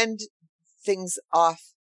send things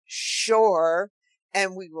offshore.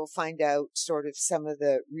 And we will find out sort of some of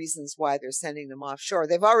the reasons why they're sending them offshore.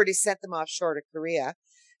 They've already sent them offshore to Korea.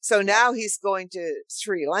 So now he's going to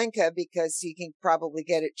Sri Lanka because he can probably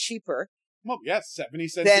get it cheaper. Well, yes, 70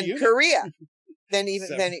 cents a unit. Korea. Then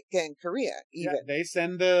Korea. Even. Yeah, they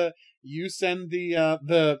send the You send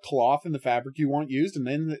the cloth and the fabric you want used, and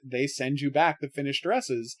then they send you back the finished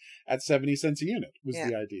dresses at 70 cents a unit, was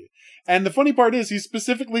the idea. And the funny part is, he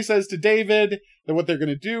specifically says to David that what they're going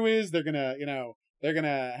to do is they're going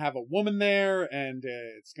to have a woman there, and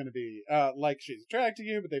it's going to be like she's attracted to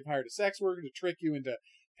you, but they've hired a sex worker to trick you into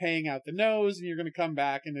paying out the nose, and you're going to come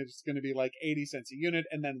back, and it's going to be like 80 cents a unit,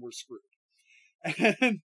 and then we're screwed.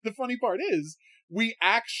 And the funny part is, we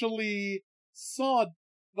actually saw,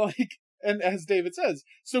 like, and as David says,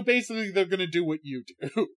 so basically they're going to do what you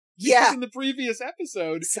do. Because in the previous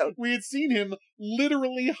episode, we had seen him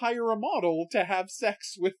literally hire a model to have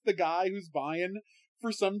sex with the guy who's buying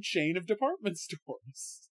for some chain of department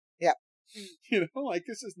stores. Yeah. You know, like,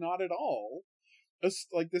 this is not at all. This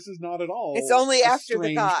is not at all. It's only after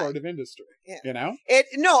the guy. Part of industry. Yeah. You know?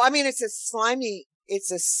 No, I mean, it's a slimy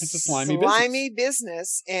slimy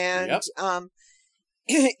business. And,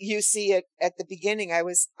 you see it at the beginning. I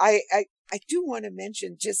do want to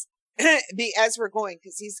mention, just as we're going,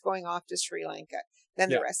 because he's going off to Sri Lanka, then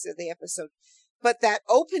the rest of the episode. But that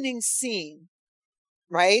opening scene,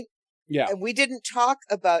 right? Yeah. We didn't talk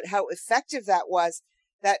about how effective that was,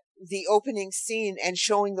 that the opening scene and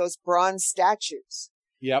showing those bronze statues.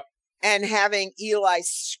 Yep. And having Eli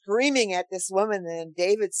screaming at this woman, and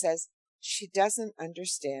David says, she doesn't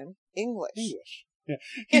understand English. Yeah.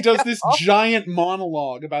 He does this giant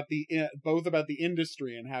monologue about both about the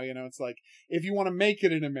industry and how, it's like, if you want to make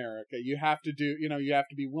it in America, you have to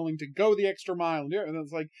be willing to go the extra mile. And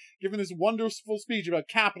it's like giving this wonderful speech about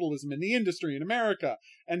capitalism and the industry in America.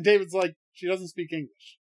 And David's like, she doesn't speak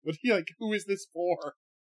English. But he who is this for?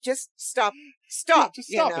 Just stop. Yeah, just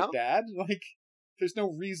stop it, Dad. Like, there's no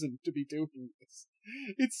reason to be doing this.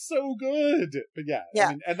 It's so good. But yeah. I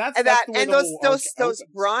mean, and that's the way the whole arc those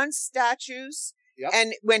bronze statues. Yep.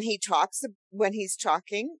 And when he's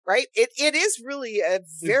talking, right? It is really a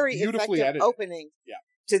very effective opening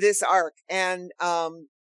to this arc. And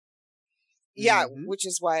which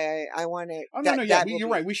is why I want to. Oh, no, you're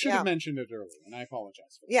right. We should have mentioned it earlier, and I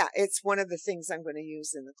apologize for that. Yeah, it's one of the things I'm going to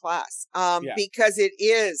use in the class, because it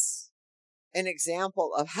is an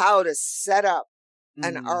example of how to set up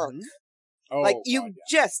an arc. Oh, you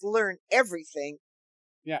just learn everything.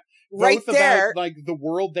 Yeah, right both there, about, the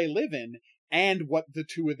world they live in and what the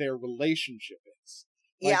two of their relationship is.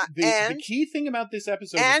 The key thing about this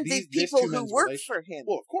episode and is these people who work for him.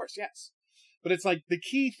 Well, of course, yes. But it's the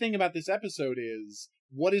key thing about this episode is,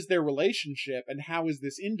 what is their relationship, and how is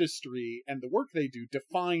this industry and the work they do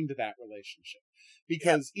defined that relationship?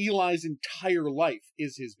 Because Eli's entire life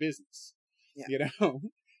is his business. Yeah.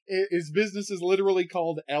 His business is literally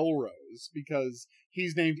called Elrose because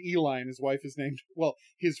he's named Eli and his wife is named,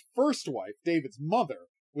 his first wife, David's mother,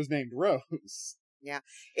 was named Rose. Yeah.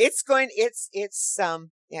 It's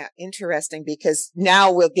interesting, because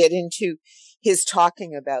now we'll get into his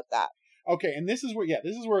talking about that. Okay, and this is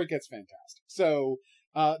where it gets fantastic. So,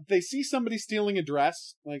 they see somebody stealing a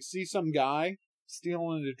dress, see some guy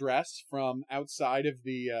stealing a dress from outside of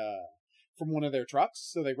from one of their trucks.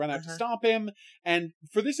 So they run out to stop him. And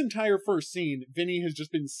for this entire first scene, Vinny has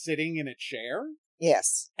just been sitting in a chair.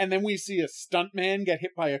 Yes. And then we see a stuntman get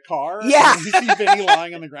hit by a car. Yeah. And you see Vinny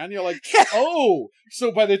lying on the ground. You're like, oh,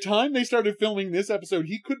 so by the time they started filming this episode,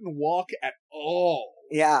 he couldn't walk at all.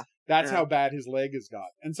 Yeah. That's how bad his leg has got.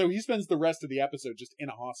 And so he spends the rest of the episode just in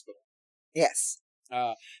a hospital. Yes.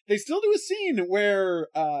 They still do a scene where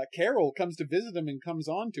Carol comes to visit him and comes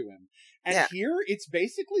on to him. And here, it's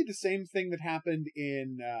basically the same thing that happened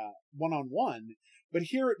in One-on-One, but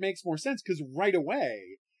here it makes more sense, because right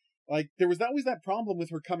away, there was always that problem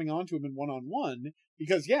with her coming on to him in One-on-One,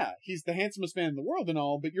 because, he's the handsomest man in the world and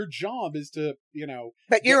all, but your job is to,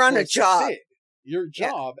 But you're on a job. Sid. Your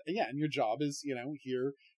job, and your job is,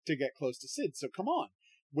 here to get close to Sid. So come on,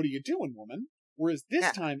 what are you doing, woman? Whereas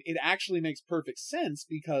this time, it actually makes perfect sense,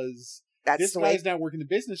 because this guy's now working the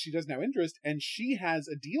business, she doesn't have interest, and she has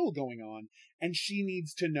a deal going on, and she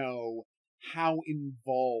needs to know how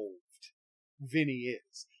involved Vinny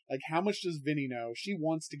is. How much does Vinny know? She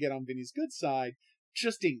wants to get on Vinny's good side,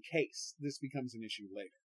 just in case this becomes an issue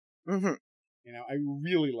later. Mm-hmm. I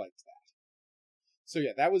really liked that. So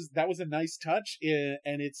that was a nice touch,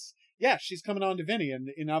 and it's, she's coming on to Vinny, and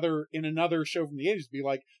in another show from the 80s, be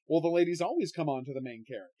like, well, the ladies always come on to the main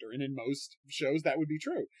character, and in most shows that would be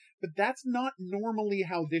true. But that's not normally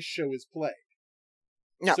how this show is played.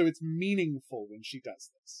 No. So it's meaningful when she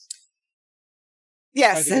does this.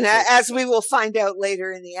 Yes, and as we will find out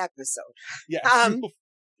later in the episode. Yeah.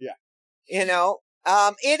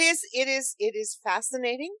 It is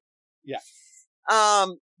fascinating. Yeah.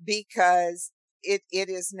 Because it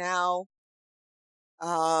is now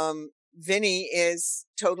Vinny is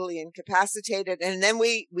totally incapacitated. And then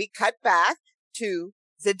we cut back to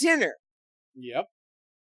the dinner. Yep.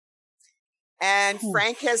 And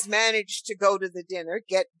Frank has managed to go to the dinner,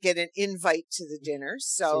 get an invite to the dinner,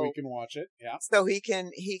 so he can watch it. Yeah. So he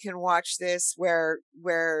can watch this where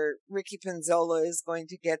Ricky Penzola is going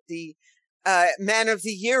to get the Man of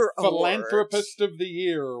the Year Philanthropist of the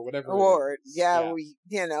Year or whatever award. Yeah.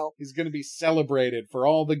 He's going to be celebrated for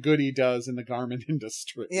all the good he does in the garment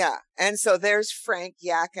industry. Yeah. And so there's Frank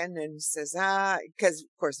yakking and says, because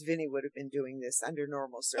of course Vinny would have been doing this under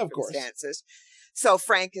normal circumstances. So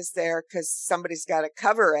Frank is there because somebody's got to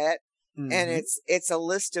cover it. Mm-hmm. And it's a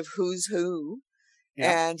list of who's who.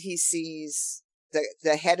 Yeah. And he sees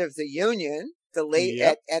the head of the union, the late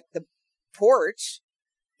Yep. at the porch.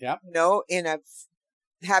 Yeah.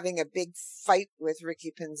 Having a big fight with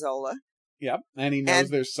Ricky Penzola. Yep. And he knows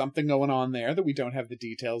there's something going on there that we don't have the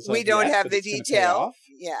details of. We don't have the detail.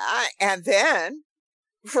 Yeah. And then,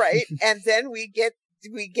 right. And then we get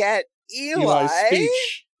Eli's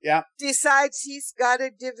speech. Yeah. Decides he's got to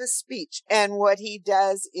give a speech. And what he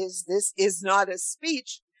does is, this is not a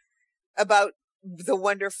speech about the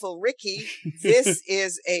wonderful Ricky. This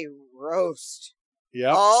is a roast.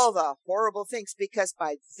 Yeah. All the horrible things, because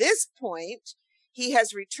by this point he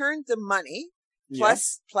has returned the money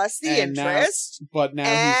plus the interest. But now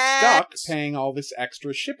he's stuck paying all this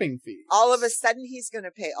extra shipping fees. All of a sudden he's going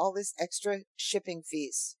to pay all this extra shipping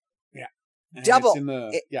fees. Yeah. And double.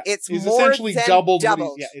 It's he's more essentially than doubled.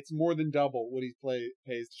 It's more than double what he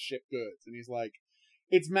pays to ship goods. And he's like,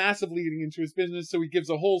 it's massively eating into his business. So he gives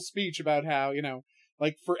a whole speech about how,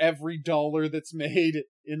 like for every dollar that's made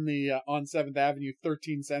in the on 7th Avenue,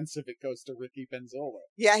 13 cents of it goes to Ricky Penzola.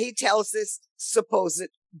 Yeah, he tells this supposed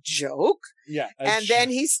joke. Yeah. And then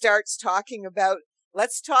he starts talking about,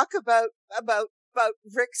 let's talk about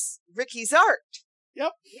Ricky's art.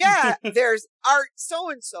 Yep. Yeah, there's art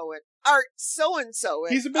so-and-so and art so-and-so.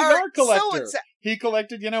 He's a big art collector. So-and-so. He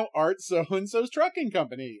collected, art so-and-so's trucking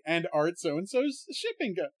company and art so-and-so's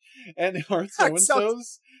shipping and art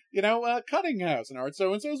so-and-so's, cutting house and art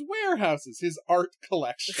so-and-so's warehouses. His art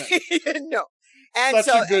collection. No. And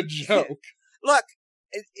such a good joke. Look,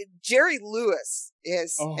 Jerry Lewis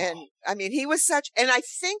is, and I mean, he was such, and I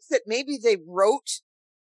think that maybe they wrote,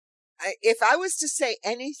 if I was to say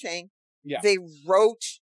anything, they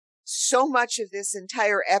wrote so much of this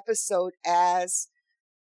entire episode as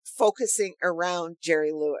focusing around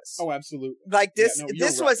Jerry Lewis. Oh, absolutely. Like this,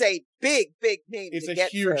 this was a big name it's to a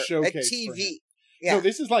get huge for showcase a TV. For him. Yeah. No,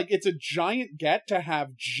 this is it's a giant get to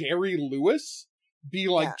have Jerry Lewis be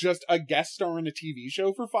just a guest star on a TV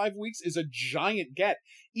show for 5 weeks is a giant get.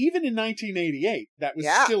 Even in 1988, that was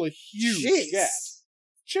still a huge get.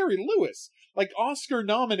 Jerry Lewis. Oscar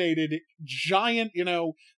nominated giant,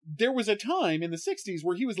 there was a time in the 60s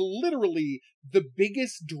where he was literally the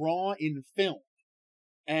biggest draw in film.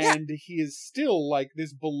 And he is still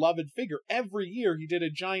this beloved figure. Every year he did a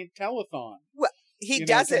giant telethon. Well, he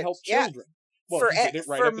does to it help children. Well,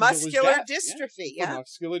 for muscular dystrophy. For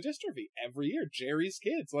muscular dystrophy. Every year, Jerry's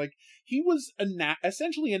Kids. He was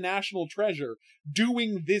essentially a national treasure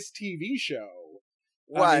doing this TV show.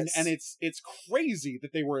 And it's crazy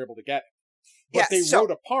that they were able to get him. But they wrote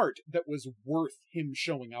a part that was worth him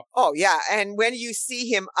showing up. Oh, yeah. And when you see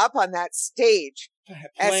him up on that stage.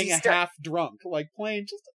 Playing half drunk. Playing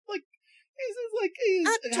just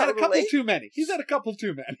he's had a couple too many. He's had a couple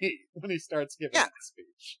too many when he starts giving that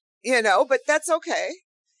speech. But that's okay.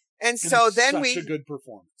 And so then such a good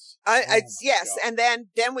performance. Yes. God. And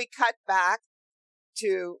then we cut back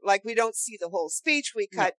to, we don't see the whole speech. We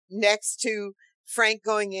cut next to Frank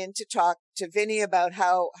going in to talk to Vinny about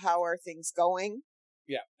how are things going.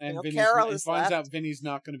 Yeah. And Carol finds out Vinny's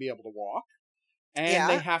not going to be able to walk. And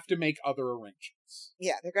they have to make other arrangements.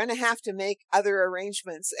 Yeah, they're going to have to make other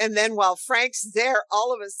arrangements. And then while Frank's there,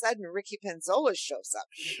 all of a sudden Ricky Penzola shows up.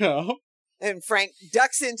 Yeah. And Frank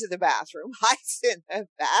ducks into the bathroom, hides in the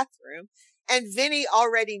bathroom. And Vinny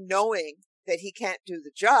already knowing that he can't do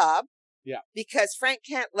the job. Yeah. Because Frank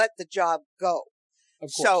can't let the job go. Of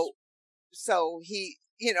course. So he,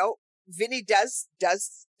 Vinny does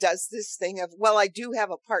this thing of, well, I do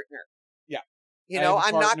have a partner. Yeah.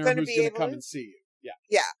 I'm not going to be able to come and see you. Yeah.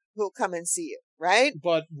 Yeah. Who'll come and see you. Right.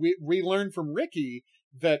 But we learned from Ricky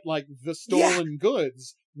that the stolen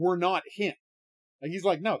goods were not him. He's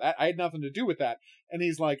no, I had nothing to do with that. And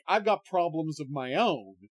he's I've got problems of my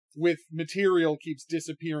own with material keeps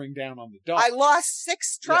disappearing down on the dock. I lost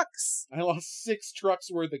 6 trucks. Yeah. I lost 6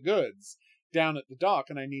 trucks worth of goods down at the dock,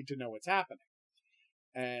 and I need to know what's happening.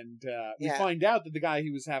 And we find out that the guy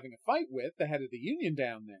he was having a fight with, the head of the union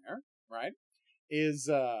down there, right, is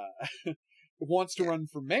wants to run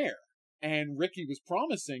for mayor. and Ricky was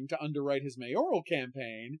promising to underwrite his mayoral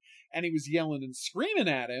campaign, and he was yelling and screaming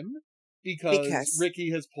at him because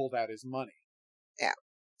Ricky has pulled out his money. Yeah.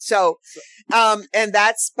 So,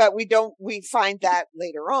 but we find that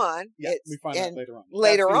later on. Yeah, we find that later on.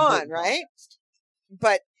 Later on, right? Context.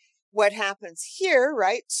 But what happens here,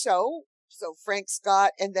 right? So Frank's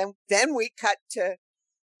got, and then we cut to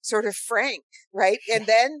sort of Frank, right? And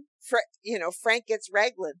then, Frank gets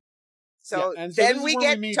Raglan. So, then we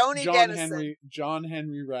get Tony Dennison. John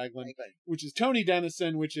Henry Raglan, which is Tony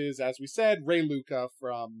Dennison, which is, as we said, Ray Luca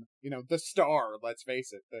from, the star, let's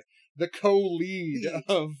face it, the co-lead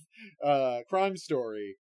of Crime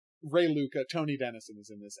Story. Ray Luca, Tony Dennison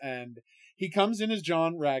is in this. And he comes in as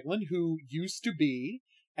John Raglan, who used to be,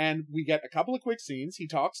 and we get a couple of quick scenes. He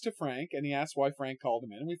talks to Frank, and he asks why Frank called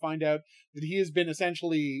him in, and we find out that he has been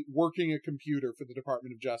essentially working a computer for the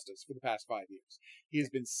Department of Justice for the past 5 years. He has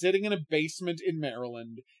been sitting in a basement in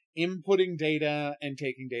Maryland, inputting data and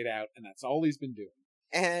taking data out, and that's all he's been doing.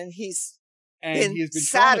 And he has been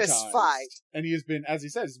satisfied. And he has been, as he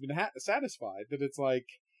says, he's been satisfied that it's like,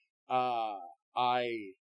 I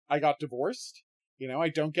got divorced. I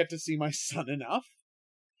don't get to see my son enough.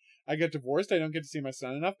 I get divorced. I don't get to see my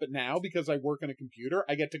son enough. But now, because I work on a computer,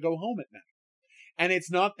 I get to go home at night. And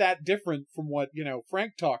it's not that different from what,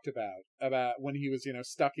 Frank talked about when he was,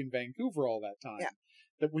 stuck in Vancouver all that time. Yeah.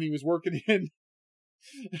 That when he was working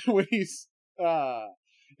when he's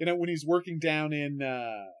working down in,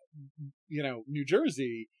 New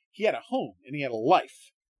Jersey, he had a home and he had a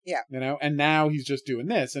life. Yeah. And now he's just doing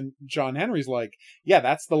this. And John Henry's like, yeah,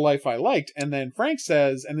 that's the life I liked. And then Frank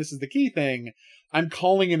says, and this is the key thing, I'm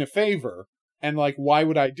calling in a favor. And like, why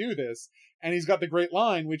would I do this? And he's got the great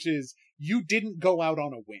line, which is, you didn't go out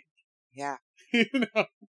on a wing. Yeah.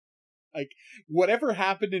 Like, whatever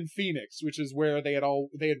happened in Phoenix, which is where they had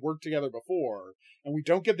worked together before, and we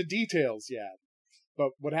don't get the details yet, but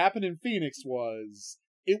what happened in Phoenix was,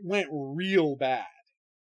 it went real bad.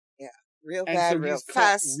 Yeah. Real bad, real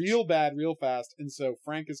fast. Real bad, real fast. And so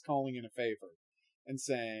Frank is calling in a favor and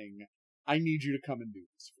saying, I need you to come and do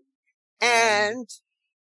this for me. And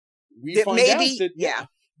we find out that, yeah.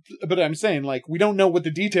 But I'm saying, like, we don't know what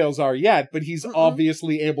the details are yet, but he's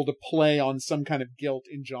obviously able to play on some kind of guilt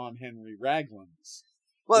in John Henry Raglan's.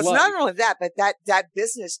 Well, it's not only that, but that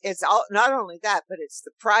business, it's not only that, but it's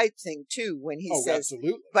the pride thing too, when he says,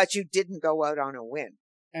 absolutely. But you didn't go out on a win.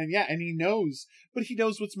 And he knows what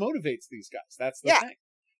motivates these guys. That's the thing.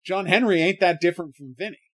 John Henry ain't that different from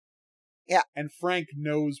Vinny. Yeah. And Frank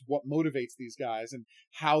knows what motivates these guys and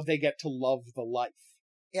how they get to love the life.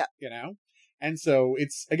 Yeah. And so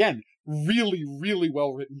it's, again, really, really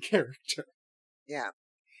well-written character. Yeah.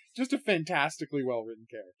 Just a fantastically well-written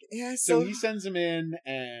character. Yeah. So he sends him in,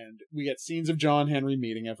 and we get scenes of John Henry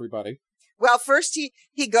meeting everybody. Well, first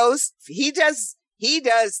he's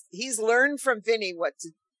learned from Vinny what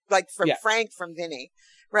to, like from Frank from Vinny,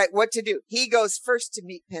 right? What to do. He goes first to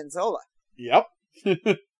meet Pennzola. Yep.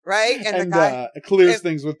 Right? And the guy clears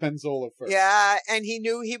things with Pennzola first. Yeah. And he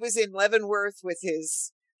knew he was in Leavenworth with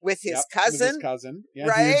his cousin. With his cousin. Yeah.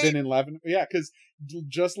 Right? He had been in Leavenworth. Yeah. Because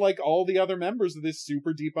just like all the other members of this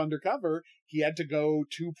super deep undercover, he had to go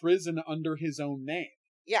to prison under his own name.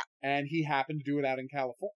 Yeah. And he happened to do it out in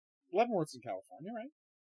California. Leavenworth's in California, right?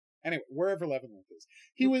 Anyway, wherever Leavenworth is.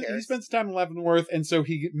 He spent some time in Leavenworth, and so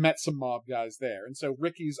he met some mob guys there. And so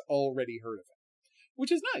Ricky's already heard of him,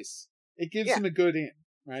 which is nice. It gives him a good in,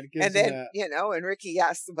 right? It gives and then, and Ricky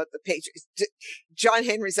asks about the pager. John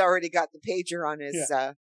Henry's already got the pager on his...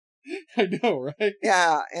 I know, right?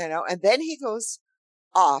 Yeah, and then he goes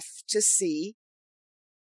off to see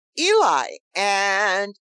Eli,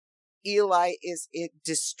 and Eli is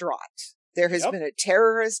distraught. There has been a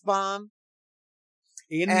terrorist bomb.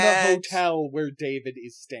 In the hotel where David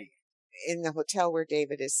is staying.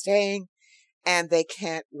 And they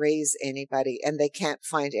can't raise anybody, and they can't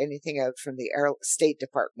find anything out from the State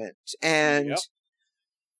Department. And,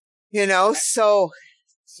 so...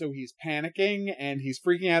 So he's panicking, and he's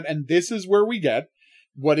freaking out, and this is where we get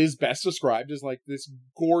what is best described as, like, this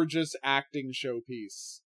gorgeous acting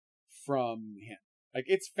showpiece from him. Like,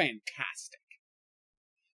 it's fantastic.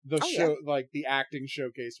 The acting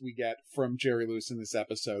showcase we get from Jerry Lewis in this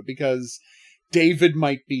episode, because David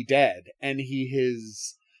might be dead, and he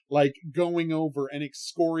is like going over and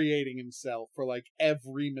excoriating himself for like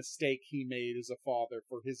every mistake he made as a father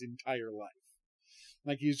for his entire life.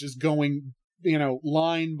 Like he's just going,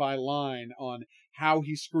 line by line on how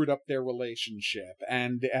he screwed up their relationship,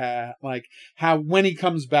 and like how when he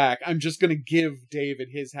comes back, I'm just going to give David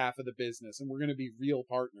his half of the business and we're going to be real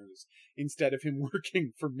partners instead of him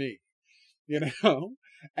working for me, and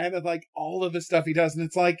like all of the stuff he does. And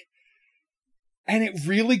it's like, And it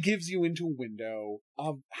really gives you into a window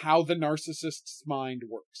of how the narcissist's mind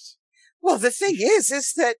works. Well, the thing is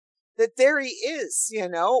that there he is,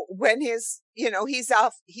 when he's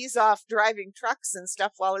off driving trucks and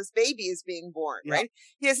stuff while his baby is being born, Yeah. right?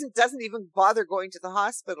 He doesn't even bother going to the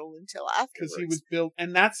hospital until afterwards. Because he was built,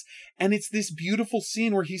 and it's this beautiful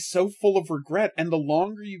scene where he's so full of regret. And the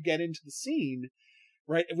longer you get into the scene,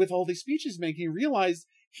 right, with all these speeches making, you realize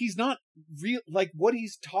he's not real. Like, what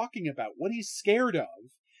he's talking about, what he's scared of,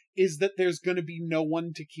 is that there's going to be no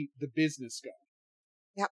one to keep the business going.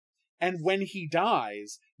 Yep. And when he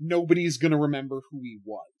dies, nobody's going to remember who he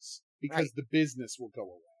was because the business will go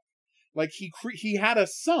away. Like, he had a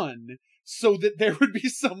son so that there would be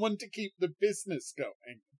someone to keep the business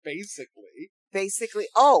going, basically.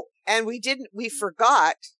 Oh, and we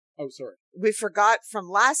forgot. Oh, sorry. We forgot from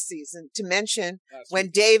last season to mention when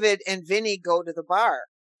David and Vinny go to the bar.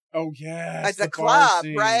 Oh, yes. At the club,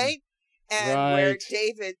 right? And where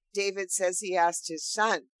David says he asked his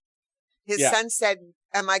son. His son said,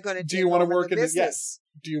 am I going to do you want to work in the business? Yes.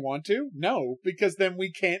 Do you want to? No, because then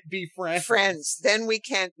we can't be friends. Then we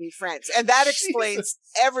can't be friends. And that explains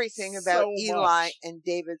everything about Eli and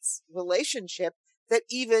David's relationship, that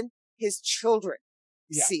even his children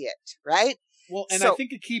see it, right? Well, and I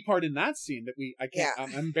think a key part in that scene that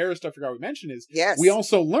I'm embarrassed I forgot we mentioned is we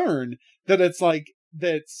also learn that it's like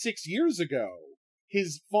that 6 years ago,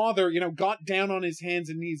 his father, got down on his hands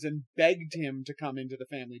and knees and begged him to come into the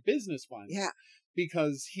family business finally. Yeah.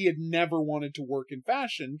 Because he had never wanted to work in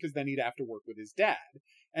fashion, because then he'd have to work with his dad.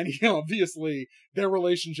 And, obviously, their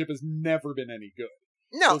relationship has never been any good.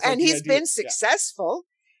 No, so and he's been successful.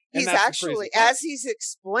 He's actually, as he's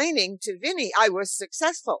explaining to Vinny, I was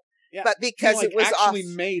successful. Yeah. But because it was actually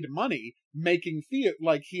made money making theater,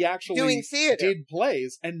 like he actually doing theater, did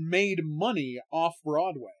plays and made money off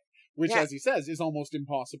Broadway, which, as he says, is almost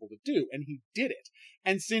impossible to do, and he did it.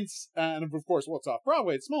 And since, and of course, it's off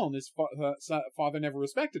Broadway, it's small, and his father never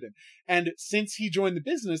respected him. And since he joined the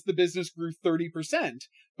business grew 30%.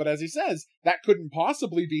 But as he says, that couldn't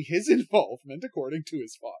possibly be his involvement, according to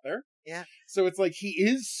his father. Yeah. So it's like he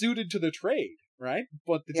is suited to the trade. Right?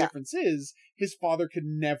 But the difference is his father could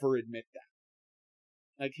never admit that.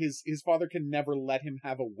 Like his father can never let him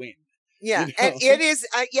have a win. Yeah. And it is,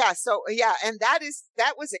 and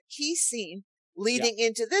that was a key scene leading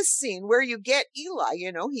into this scene where you get Eli,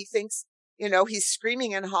 he thinks, he's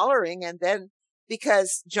screaming and hollering. And then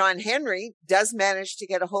because John Henry does manage to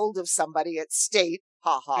get a hold of somebody at State,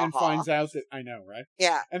 finds out that, I know, right?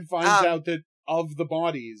 Yeah. And finds out that of the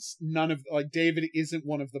bodies, none of David isn't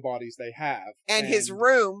one of the bodies they have, and his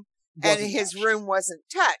room wasn't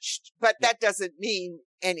touched. But that doesn't mean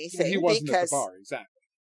anything. He wasn't at the bar, exactly.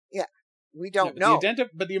 Yeah, we don't know.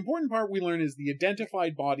 But the important part we learn is the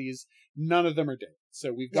identified bodies. None of them are dead,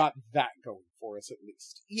 so we've got that going for us at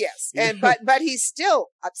least. Yes, and but he's still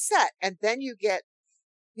upset, and then you get,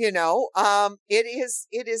 it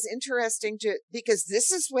is interesting because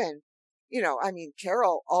this is when.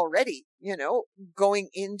 Carol already, going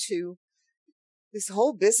into this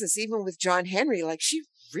whole business, even with John Henry, like she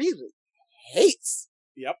really hates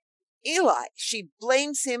Eli. She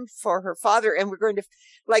blames him for her father. And we're going to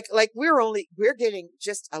we're getting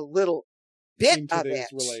just a little bit into of these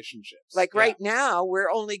it. Relationships. Like right now, we're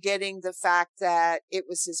only getting the fact that it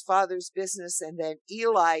was his father's business. And then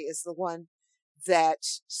Eli is the one that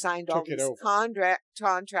signed all these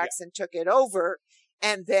contracts and took it over.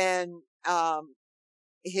 And then,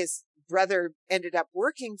 his brother ended up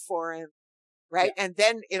working for him, right? Yeah. And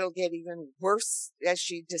then it'll get even worse as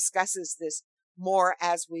she discusses this more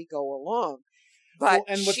as we go along. But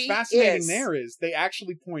and what's fascinating there is they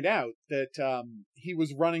actually point out that he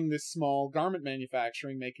was running this small garment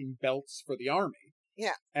manufacturing, making belts for the army.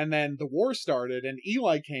 Yeah. And then the war started, and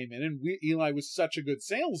Eli came in, and Eli was such a good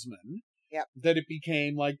salesman. Yep. That it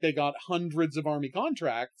became like they got hundreds of army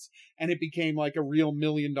contracts, and it became like a real $1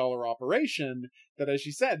 million operation that, as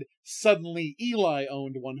she said, suddenly Eli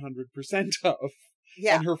owned 100% of.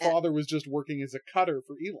 Yeah. And her father was just working as a cutter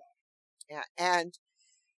for Eli. Yeah. And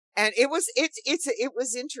it was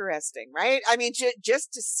interesting, right? I mean,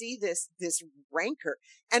 just to see this rancor.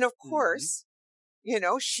 And of course,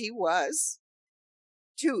 she was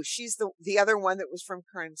too. She's the other one that was from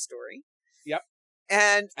Crime Story. Yep.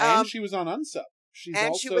 And she was on Unsub. She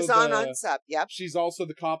was on Unsub. Yep. She's also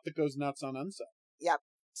the cop that goes nuts on Unsub. Yep.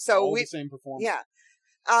 So all the same performance.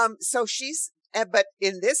 Yeah. So she's, but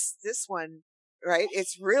in this one, right?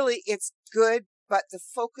 It's good, but the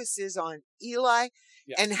focus is on Eli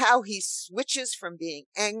and how he switches from being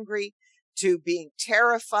angry to being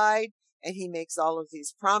terrified, and he makes all of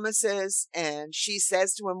these promises. And she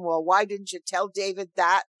says to him, "Well, why didn't you tell David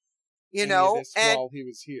that?" you any know, of this and while he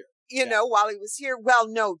was here. you know, while he was here. Well,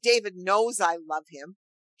 no, David knows I love him.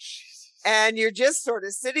 Jesus. And you're just sort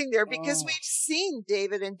of sitting there because Oh. we've seen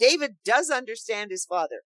David, and David does understand his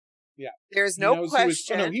father. Yeah. There's He no knows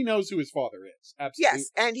question. he knows who his father is. Absolutely. Yes.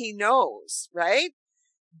 And he knows, right,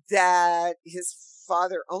 that his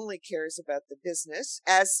father only cares about the business.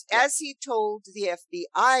 As he told the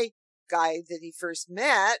FBI guy that he first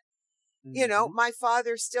met, you know, my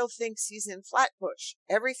father still thinks he's in Flatbush.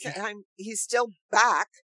 Every time he's still back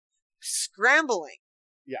scrambling.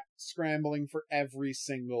 Yeah, scrambling for every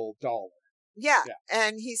single dollar. Yeah.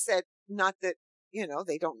 And he said, not that, you know,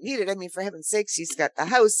 they don't need it. I mean, for heaven's sakes, he's got the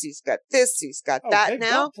house, he's got this, he's got that they've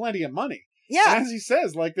now. got plenty of money. Yeah. And as he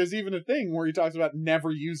says, like, there's even a thing where he talks about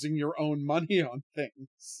never using your own money on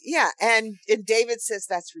things. Yeah. And David says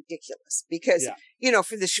that's ridiculous because, you know,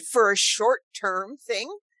 for a short term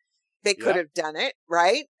thing, they could have done it,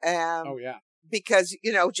 right? Because,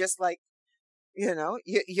 you know, just like, you know,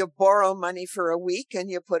 you borrow money for a week and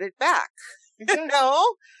you put it back, Exactly. you know,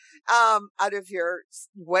 out of your,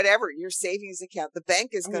 whatever, your savings account. The bank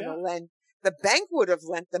is going to lend, the bank would have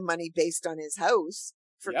lent the money based on his house,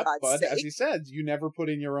 for God's sake. But as he said, you never put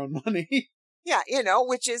in your own money. Yeah, you know,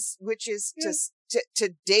 which is just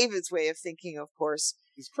to David's way of thinking, of course,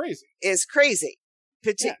 is crazy.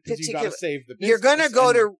 Particularly, you got to save the business. You're going to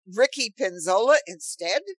go to Ricky Penzola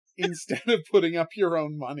instead of putting up your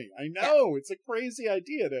own money. I know it's a crazy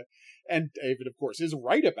idea and David, of course, is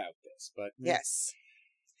right about this. But yes,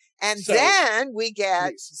 and so, then we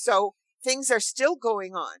get so things are still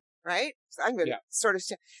going on, right? So I'm going to sort of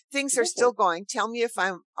things are still going. Tell me if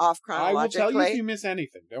I'm off chronologically. I will tell you if you miss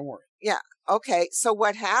anything. Don't worry. Yeah. Okay. So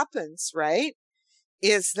what happens, right,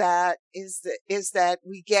 is that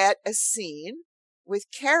we get a scene with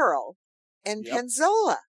Carol and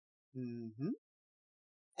Penzola. Mm-hmm.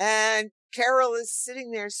 And Carol is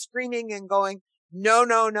sitting there screaming and going, no,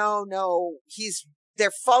 no, no, no.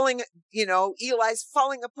 They're falling, you know, Eli's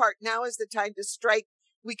falling apart. Now is the time to strike.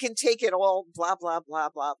 We can take it all, blah, blah, blah,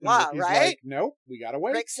 blah, blah, right? Like, nope, we gotta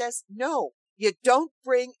wait. Rick says, no, you don't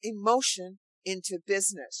bring emotion into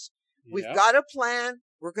business. We've got a plan.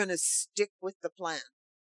 We're going to stick with the plan.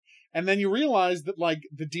 And then you realize that, like,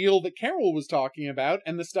 the deal that Carol was talking about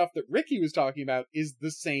and the stuff that Ricky was talking about is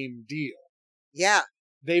the same deal. Yeah.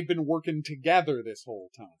 They've been working together this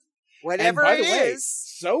whole time. Whatever and by it the way, is.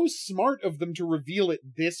 So smart of them to reveal it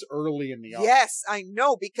this early in the arc. Yes, I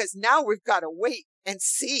know, because now we've got to wait and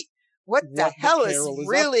see what the hell is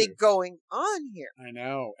really going on here. I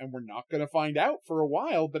know, and we're not going to find out for a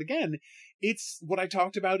while. But again, it's what I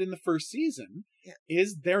talked about in the first season,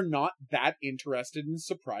 is they're not that interested in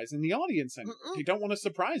surprising the audience anymore. They don't want to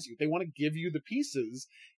surprise you. They want to give you the pieces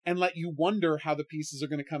and let you wonder how the pieces are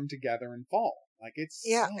going to come together and fall. Like it's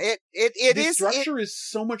the structure is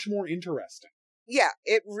so much more interesting. Yeah,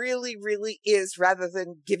 it really, really is. Rather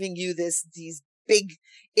than giving you these big,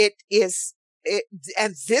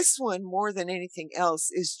 and this one more than anything else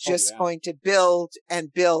is just going to build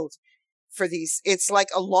and build for these. It's like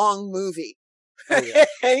a long movie.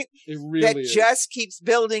 It really is. Just keeps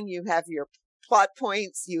building. You have your plot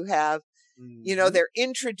points. You have. You know, they're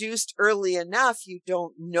introduced early enough. You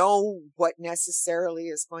don't know what necessarily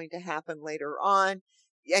is going to happen later on.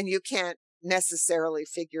 And you can't necessarily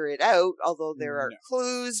figure it out, although there are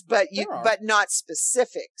clues, but not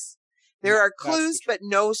specifics. There are clues, but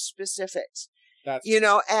no specifics. You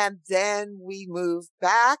know, and then we move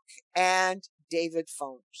back and David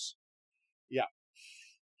phones. Yeah.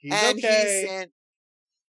 He's okay.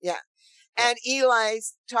 And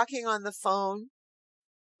Eli's talking on the phone.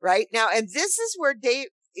 Right now, and this is where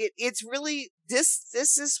it's really this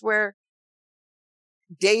is where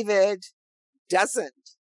David doesn't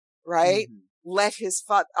let his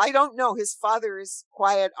father. I don't know. His father is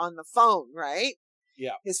quiet on the phone, right?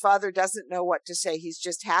 Yeah. His father doesn't know what to say. He's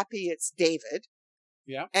just happy it's David.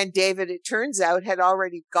 Yeah. And David, it turns out, had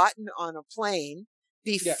already gotten on a plane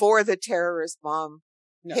before the terrorist bomb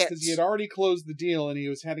hit. Because he had already closed the deal and he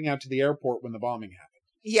was heading out to the airport when the bombing happened.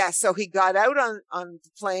 Yeah, so he got out on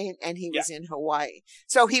the plane and he was in Hawaii.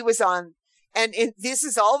 So he was on, and this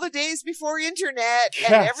is all the days before internet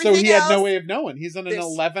and everything so he else. had no way of knowing. He's on an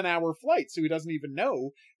 11-hour flight, so he doesn't even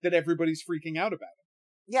know that everybody's freaking out about him.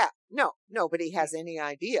 Yeah, no, nobody has any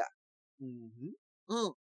idea. Mm-hmm.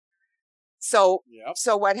 So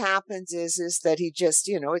what happens is that he just,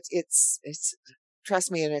 you know, it's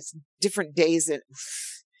trust me, and it's different days and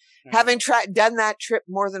having done that trip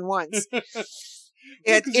more than once.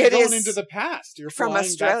 You're going into the past. You're from flying,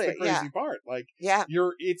 Australia. That's the crazy part. Like,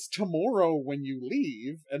 it's tomorrow when you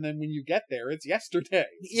leave, and then when you get there, it's yesterday.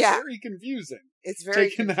 It's very confusing. It's very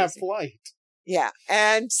taking confusing. that flight. Yeah.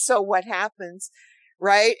 And so what happens,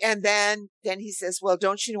 right? And then he says, well,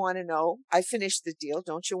 don't you want to know? I finished the deal.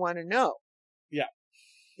 Don't you want to know? Yeah.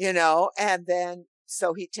 And then,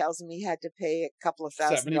 so he tells him he had to pay a couple of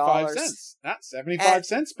 $1,000. 75 cents. Not 75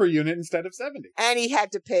 cents per unit instead of 70. And he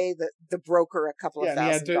had to pay the broker a couple of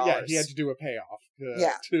 $1,000. He had to do a payoff.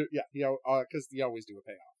 Because he always do a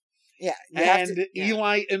payoff. Yeah.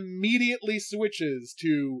 Eli immediately switches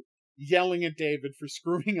to yelling at David for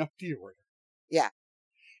screwing up the order. Yeah.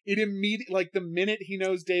 It immediately, like the minute he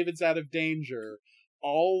knows David's out of danger,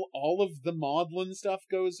 all of the maudlin stuff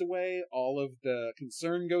goes away, all of the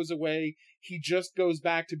concern goes away. He just goes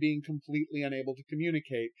back to being completely unable to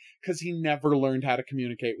communicate because he never learned how to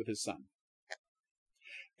communicate with his son.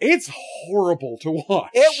 It's horrible to watch.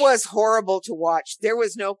 It was horrible to watch. There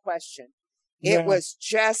was no question. It was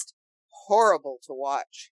just horrible to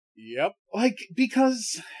watch. Yep. Like,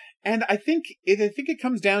 because, and I think it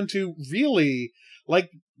comes down to really, like,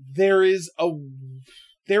 there is a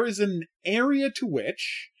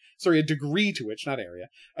degree to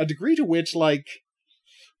which, like,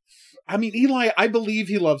 I mean, Eli, I believe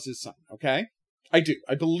he loves his son, okay? I do.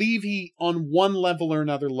 I believe he, on one level or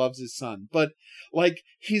another, loves his son. But, like,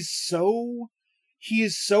 he is so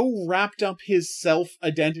wrapped up his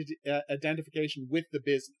self-identification with the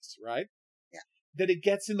business, right? Yeah. That it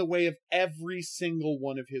gets in the way of every single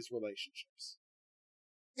one of his relationships.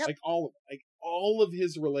 Yep. Like, all of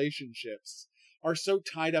his relationships are so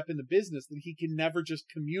tied up in the business that he can never just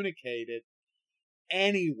communicate it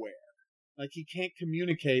anywhere. Like, he can't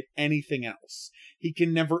communicate anything else. He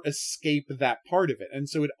can never escape that part of it. And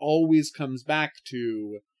so it always comes back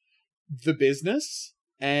to the business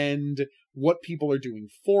and what people are doing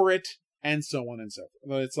for it, and so on and so forth.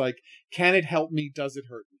 But it's like, can it help me? Does it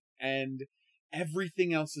hurt me? And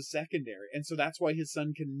everything else is secondary. And so that's why his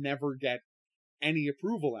son can never get any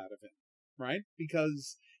approval out of him, right?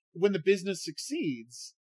 Because when the business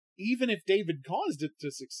succeeds, even if David caused it to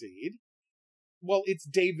succeed, well, it's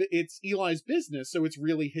Eli's business, so it's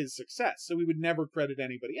really his success. So he would never credit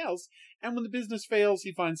anybody else. And when the business fails,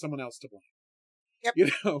 he finds someone else to blame. Yep.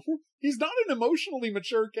 He's not an emotionally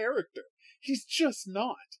mature character. He's just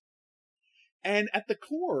not. And at the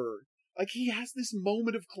core, like, he has this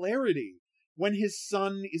moment of clarity when his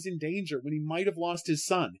son is in danger, when he might have lost his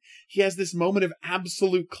son. He has this moment of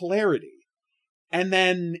absolute clarity. And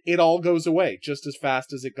then it all goes away just as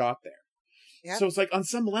fast as it got there. Yep. So it's like, on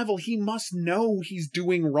some level, he must know he's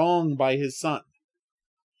doing wrong by his son.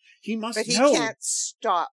 He must know. But he can't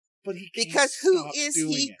stop. Because who is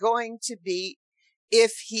he going to be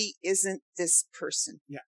if he isn't this person?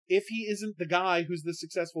 Yeah. If he isn't the guy who's the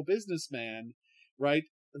successful businessman, right?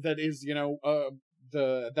 That is,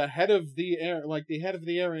 the head of the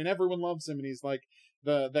area, and everyone loves him, and he's like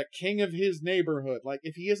the king of his neighborhood. Like,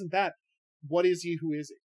 if he isn't that, what is he? Who is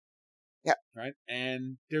he? Yeah. Right?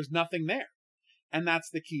 And there's nothing there. And that's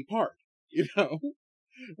the key part,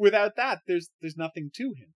 Without that, there's nothing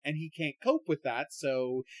to him. And he can't cope with that,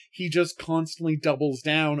 so he just constantly doubles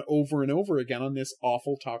down over and over again on this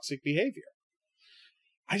awful toxic behavior.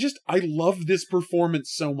 I love this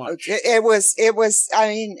performance so much. It was, I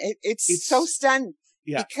mean, it's so stunned.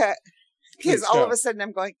 Yeah. Because all of a sudden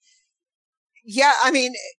I'm going, yeah, I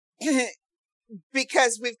mean,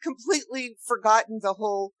 because we've completely forgotten the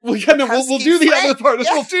whole. Well, yeah, no, we'll do the other part.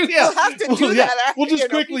 Yeah. We'll have to do that. After, we'll just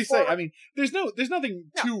quickly say. I mean, there's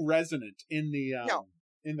nothing too resonant in the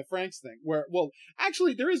in the Frank's thing. Where, well,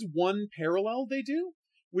 actually, there is one parallel they do,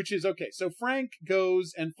 which is okay. So Frank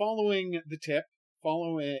goes and following the tip,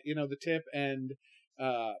 and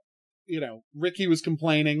Ricky was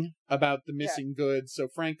complaining about the missing goods, so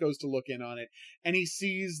Frank goes to look in on it, and he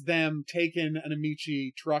sees them taking an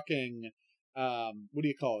Amici trucking. What do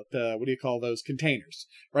you call those containers,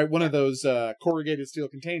 right? One of those corrugated steel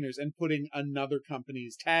containers, and putting another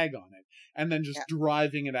company's tag on it, and then just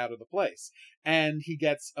driving it out of the place. And he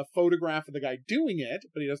gets a photograph of the guy doing it,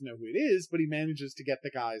 but he doesn't know who it is, but he manages to get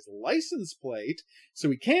the guy's license plate,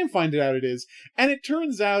 so he can find it out it is. And it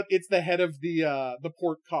turns out it's the head of the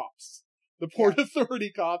port cops. The Port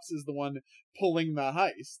Authority cops is the one pulling the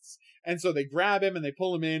heists. And so they grab him and they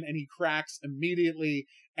pull him in, and he cracks immediately,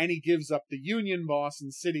 and he gives up the union boss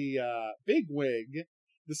and city bigwig,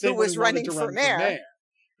 the same one who wanted to run for mayor,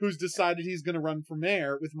 who's decided he's going to run for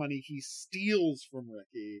mayor with money he steals from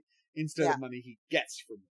Ricky instead of money he gets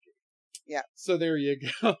from Ricky. Yeah. So there you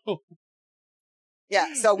go.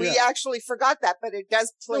 Yeah, so we actually forgot that, but it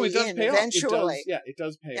does play in eventually. It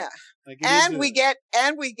does pay off. Like, we get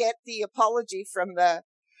the apology from the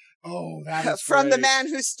the man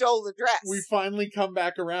who stole the dress. We finally come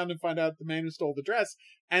back around and find out the man who stole the dress,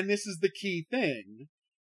 and this is the key thing.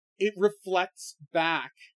 it reflects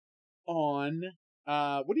back on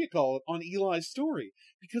on Eli's story,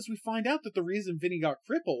 because we find out that the reason Vinny got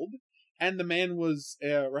crippled and the man was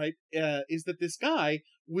is that this guy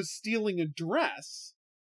was stealing a dress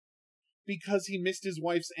because he missed his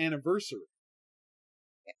wife's anniversary.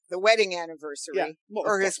 The wedding anniversary, yeah, well,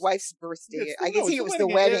 or his wife's birthday. I guess it was the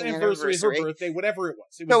wedding anniversary, her birthday, whatever it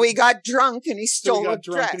was. So he got drunk and he stole a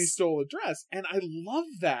dress. And I love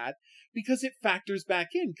that because it factors back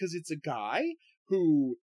in, because it's a guy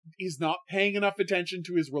who is not paying enough attention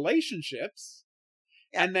to his relationships.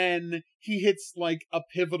 Yeah. And then he hits like a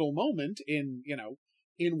pivotal moment in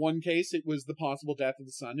one case, it was the possible death of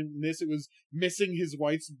the son. In this, it was missing his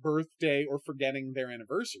wife's birthday or forgetting their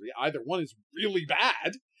anniversary. Either one is really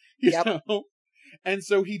bad, you know? And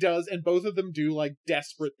so he does, and both of them do like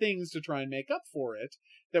desperate things to try and make up for it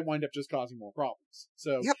that wind up just causing more problems.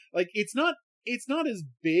 So like, it's not as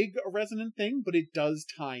big a resonant thing, but it does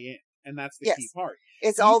tie in. And that's the key part.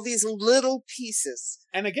 It's all these little pieces.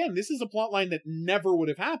 And again, this is a plot line that never would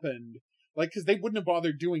have happened. Like, because they wouldn't have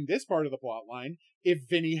bothered doing this part of the plot line if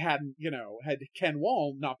Vinny hadn't, had Ken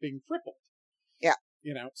Wall not being crippled. Yeah.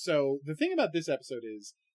 So the thing about this episode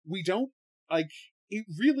is we don't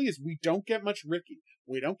get much Ricky.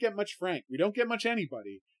 We don't get much Frank. We don't get much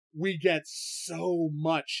anybody. We get so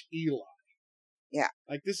much Eli. Yeah.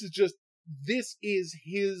 Like, this is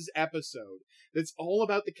his episode. That's all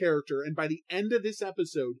about the character. And by the end of this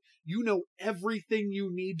episode, you know everything you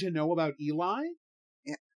need to know about Eli.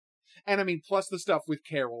 Yeah. And I mean, plus the stuff with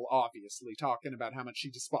Carol, obviously, talking about how much she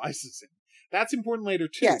despises him. That's important later,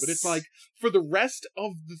 too. Yes. But it's like, for the rest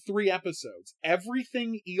of the 3 episodes,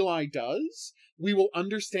 everything Eli does, we will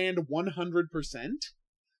understand 100%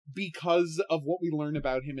 because of what we learn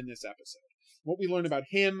about him in this episode. What we learn about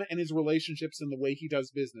him and his relationships and the way he does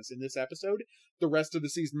business in this episode, the rest of the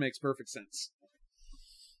season makes perfect sense.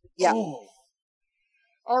 Yeah. Oh.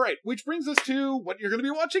 All right, which brings us to what you're going to be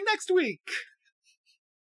watching next week.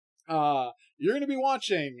 You're going to be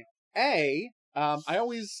watching I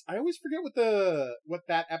always forget what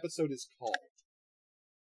that episode is called.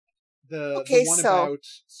 The one about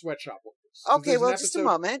sweatshop workers. Okay, well, just a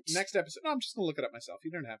moment. Next episode. No, I'm just going to look it up myself.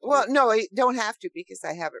 You don't have to. Well, no, I don't have to because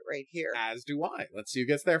I have it right here. As do I. Let's see who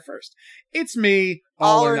gets there first. It's me,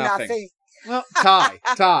 all or nothing. Well, tie.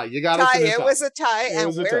 You got us in a tie. It was a tie,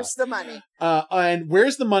 and where's the money? And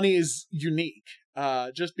where's the money is unique,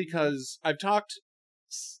 just because I've talked,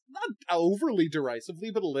 not overly derisively,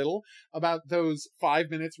 but a little, about those 5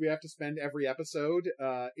 minutes we have to spend every episode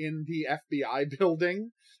in the FBI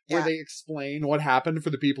building where they explain what happened for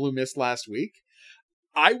the people who missed last week.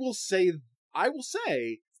 I will say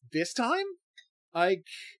this time, like,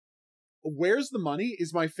 Where's the Money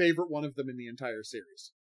is my favorite one of them in the entire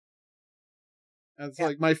series. That's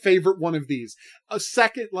like my favorite one of these. A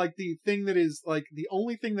second, like, the thing that is like the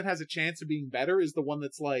only thing that has a chance of being better is the one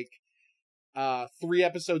that's like 3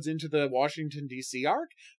 episodes into the Washington DC arc,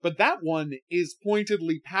 but that one is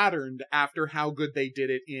pointedly patterned after how good they did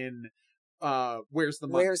it in Where's the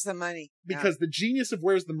Money? Where's the Money? Because the genius of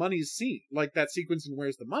Where's the Money scene, like that sequence in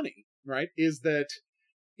Where's the Money, right, is that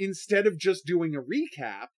instead of just doing a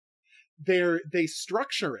recap, they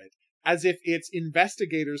structure it as if it's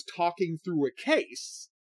investigators talking through a case.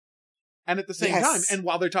 And at the same time, and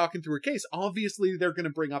while they're talking through a case, obviously they're going to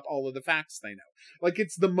bring up all of the facts they know. Like,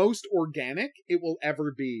 it's the most organic it will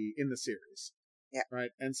ever be in the series. Yeah. Right?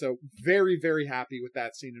 And so, very, very happy with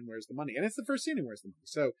that scene in Where's the Money? And it's the first scene in Where's the Money?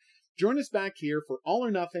 So, join us back here for All or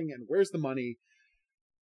Nothing and Where's the Money,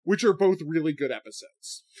 which are both really good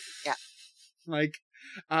episodes. Yeah. Like,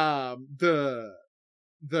 the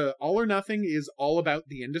All or Nothing is all about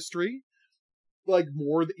the industry, like,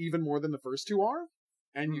 even more than the first 2 are.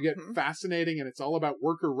 And you get fascinating, and it's all about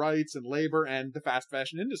worker rights and labor and the fast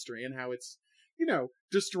fashion industry and how it's,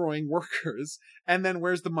 destroying workers. And then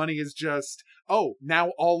Where's the Money is just,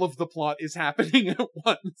 now all of the plot is happening at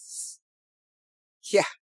once. Yeah.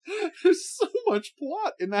 There's so much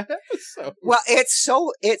plot in that episode. Well, it's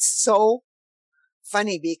so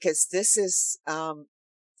funny because this is,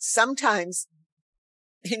 sometimes,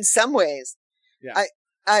 in some ways,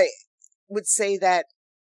 I would say that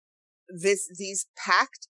these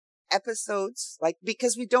packed episodes, like,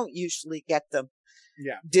 because we don't usually get them,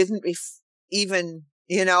 didn't even,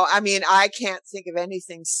 I mean, I can't think of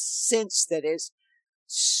anything since that is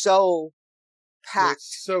so packed.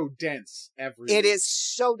 It's so dense It is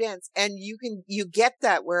so dense, and you get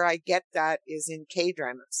that. Where I get that is in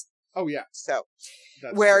K-dramas. Oh yeah. So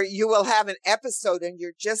that's where true. You will have an episode and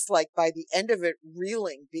you're just like by the end of it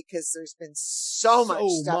reeling because there's been so much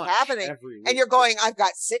stuff happening and you're going, I've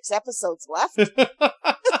got 6 episodes left.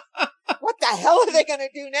 What the hell are they going to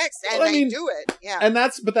do next? And well, they do it. Yeah. And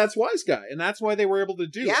that's Wise Guy. And that's why they were able to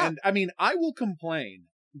do. Yeah. And I mean, I will complain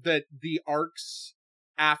that the arcs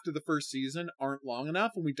after the first season aren't long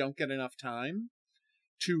enough and we don't get enough time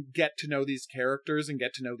to get to know these characters and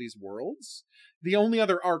get to know these worlds. The only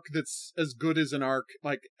other arc that's as good as an arc,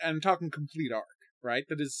 like, I'm talking complete arc, right?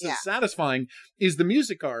 That is satisfying is the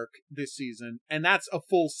music arc this season. And that's a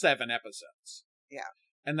full 7 episodes. Yeah.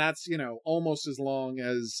 And that's, almost as long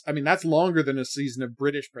as, I mean, that's longer than a season of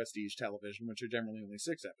British prestige television, which are generally only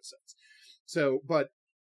 6 episodes. So, but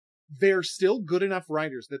they're still good enough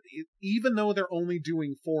writers that even though they're only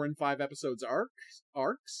doing 4 and 5 episodes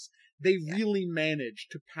arcs, they really manage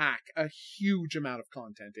to pack a huge amount of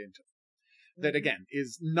content into them. That, again,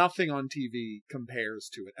 is nothing on TV compares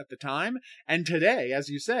to it at the time. And today, as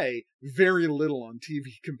you say, very little on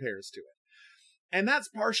TV compares to it. And that's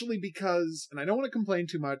partially because, and I don't want to complain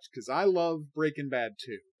too much because I love Breaking Bad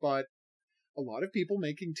too, but a lot of people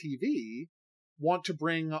making TV want to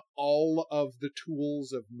bring all of the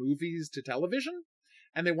tools of movies to television.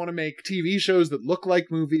 And they want to make TV shows that look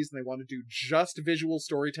like movies, and they want to do just visual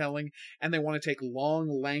storytelling, and they want to take long,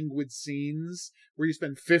 languid scenes where you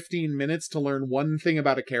spend 15 minutes to learn one thing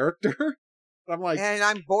about a character. I'm like... And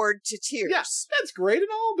I'm bored to tears. Yes, that's great and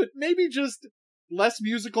all, but maybe just less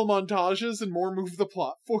musical montages and more move the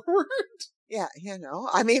plot forward. Yeah,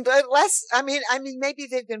 I mean, but less, I mean, maybe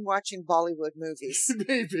they've been watching Bollywood movies.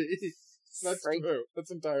 Maybe. That's true. That's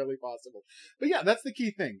entirely possible. But yeah, that's the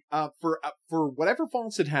key thing. For whatever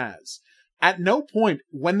faults it has, at no point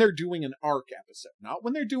when they're doing an arc episode, not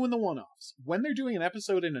when they're doing the one-offs, when they're doing an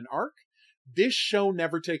episode in an arc, this show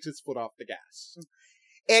never takes its foot off the gas.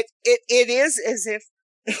 It is as if,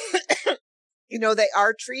 they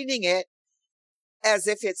are treating it as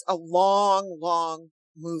if it's a long, long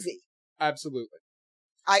movie. Absolutely.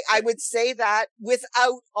 I would say that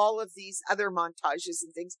without all of these other montages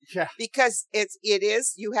and things. Yeah. Because it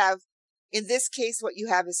is, you have, in this case, what you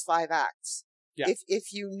have is 5 acts. Yeah.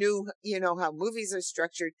 If you knew, how movies are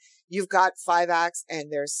structured, you've got 5 acts and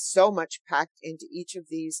there's so much packed into each of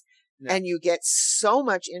these. Yeah. And you get so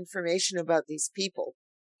much information about these people.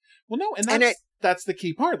 Well, no, and that's the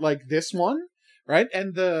key part. Like this one, right?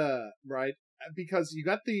 And because you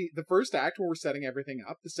got the first act where we're setting everything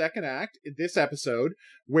up, the second act, this episode,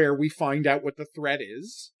 where we find out what the threat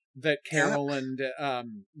is, that Carol and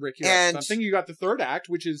Ricky are something. You got the third act,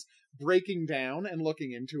 which is breaking down and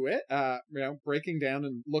looking into it, breaking down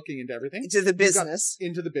and looking into everything. Into the business.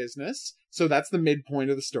 Into the business. So that's the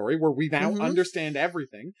midpoint of the story, where we now understand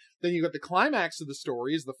everything. Then you got the climax of the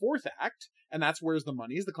story is the fourth act, and that's where's the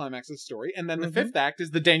money is the climax of the story. And then the fifth act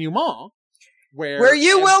is the denouement, where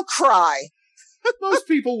you will cry. Most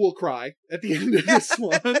people will cry at the end of this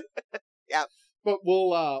one. Yeah. But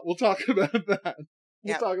we'll talk about that.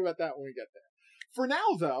 We'll talk about that when we get there. For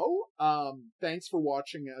now, though, thanks for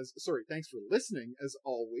listening, as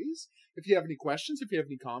always. If you have any questions, if you have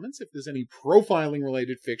any comments, if there's any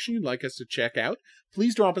profiling-related fiction you'd like us to check out,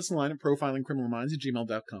 please drop us a line at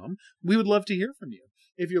profilingcriminalminds@gmail.com. We would love to hear from you.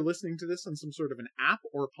 If you're listening to this on some sort of an app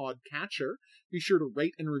or podcatcher, be sure to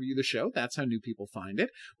rate and review the show. That's how new people find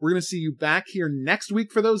it. We're going to see you back here next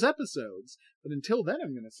week for those episodes. But until then,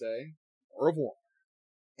 I'm going to say au revoir.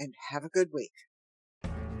 And have a good week.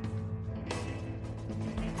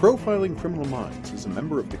 Profiling Criminal Minds is a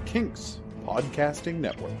member of the Kinks Podcasting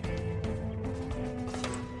Network.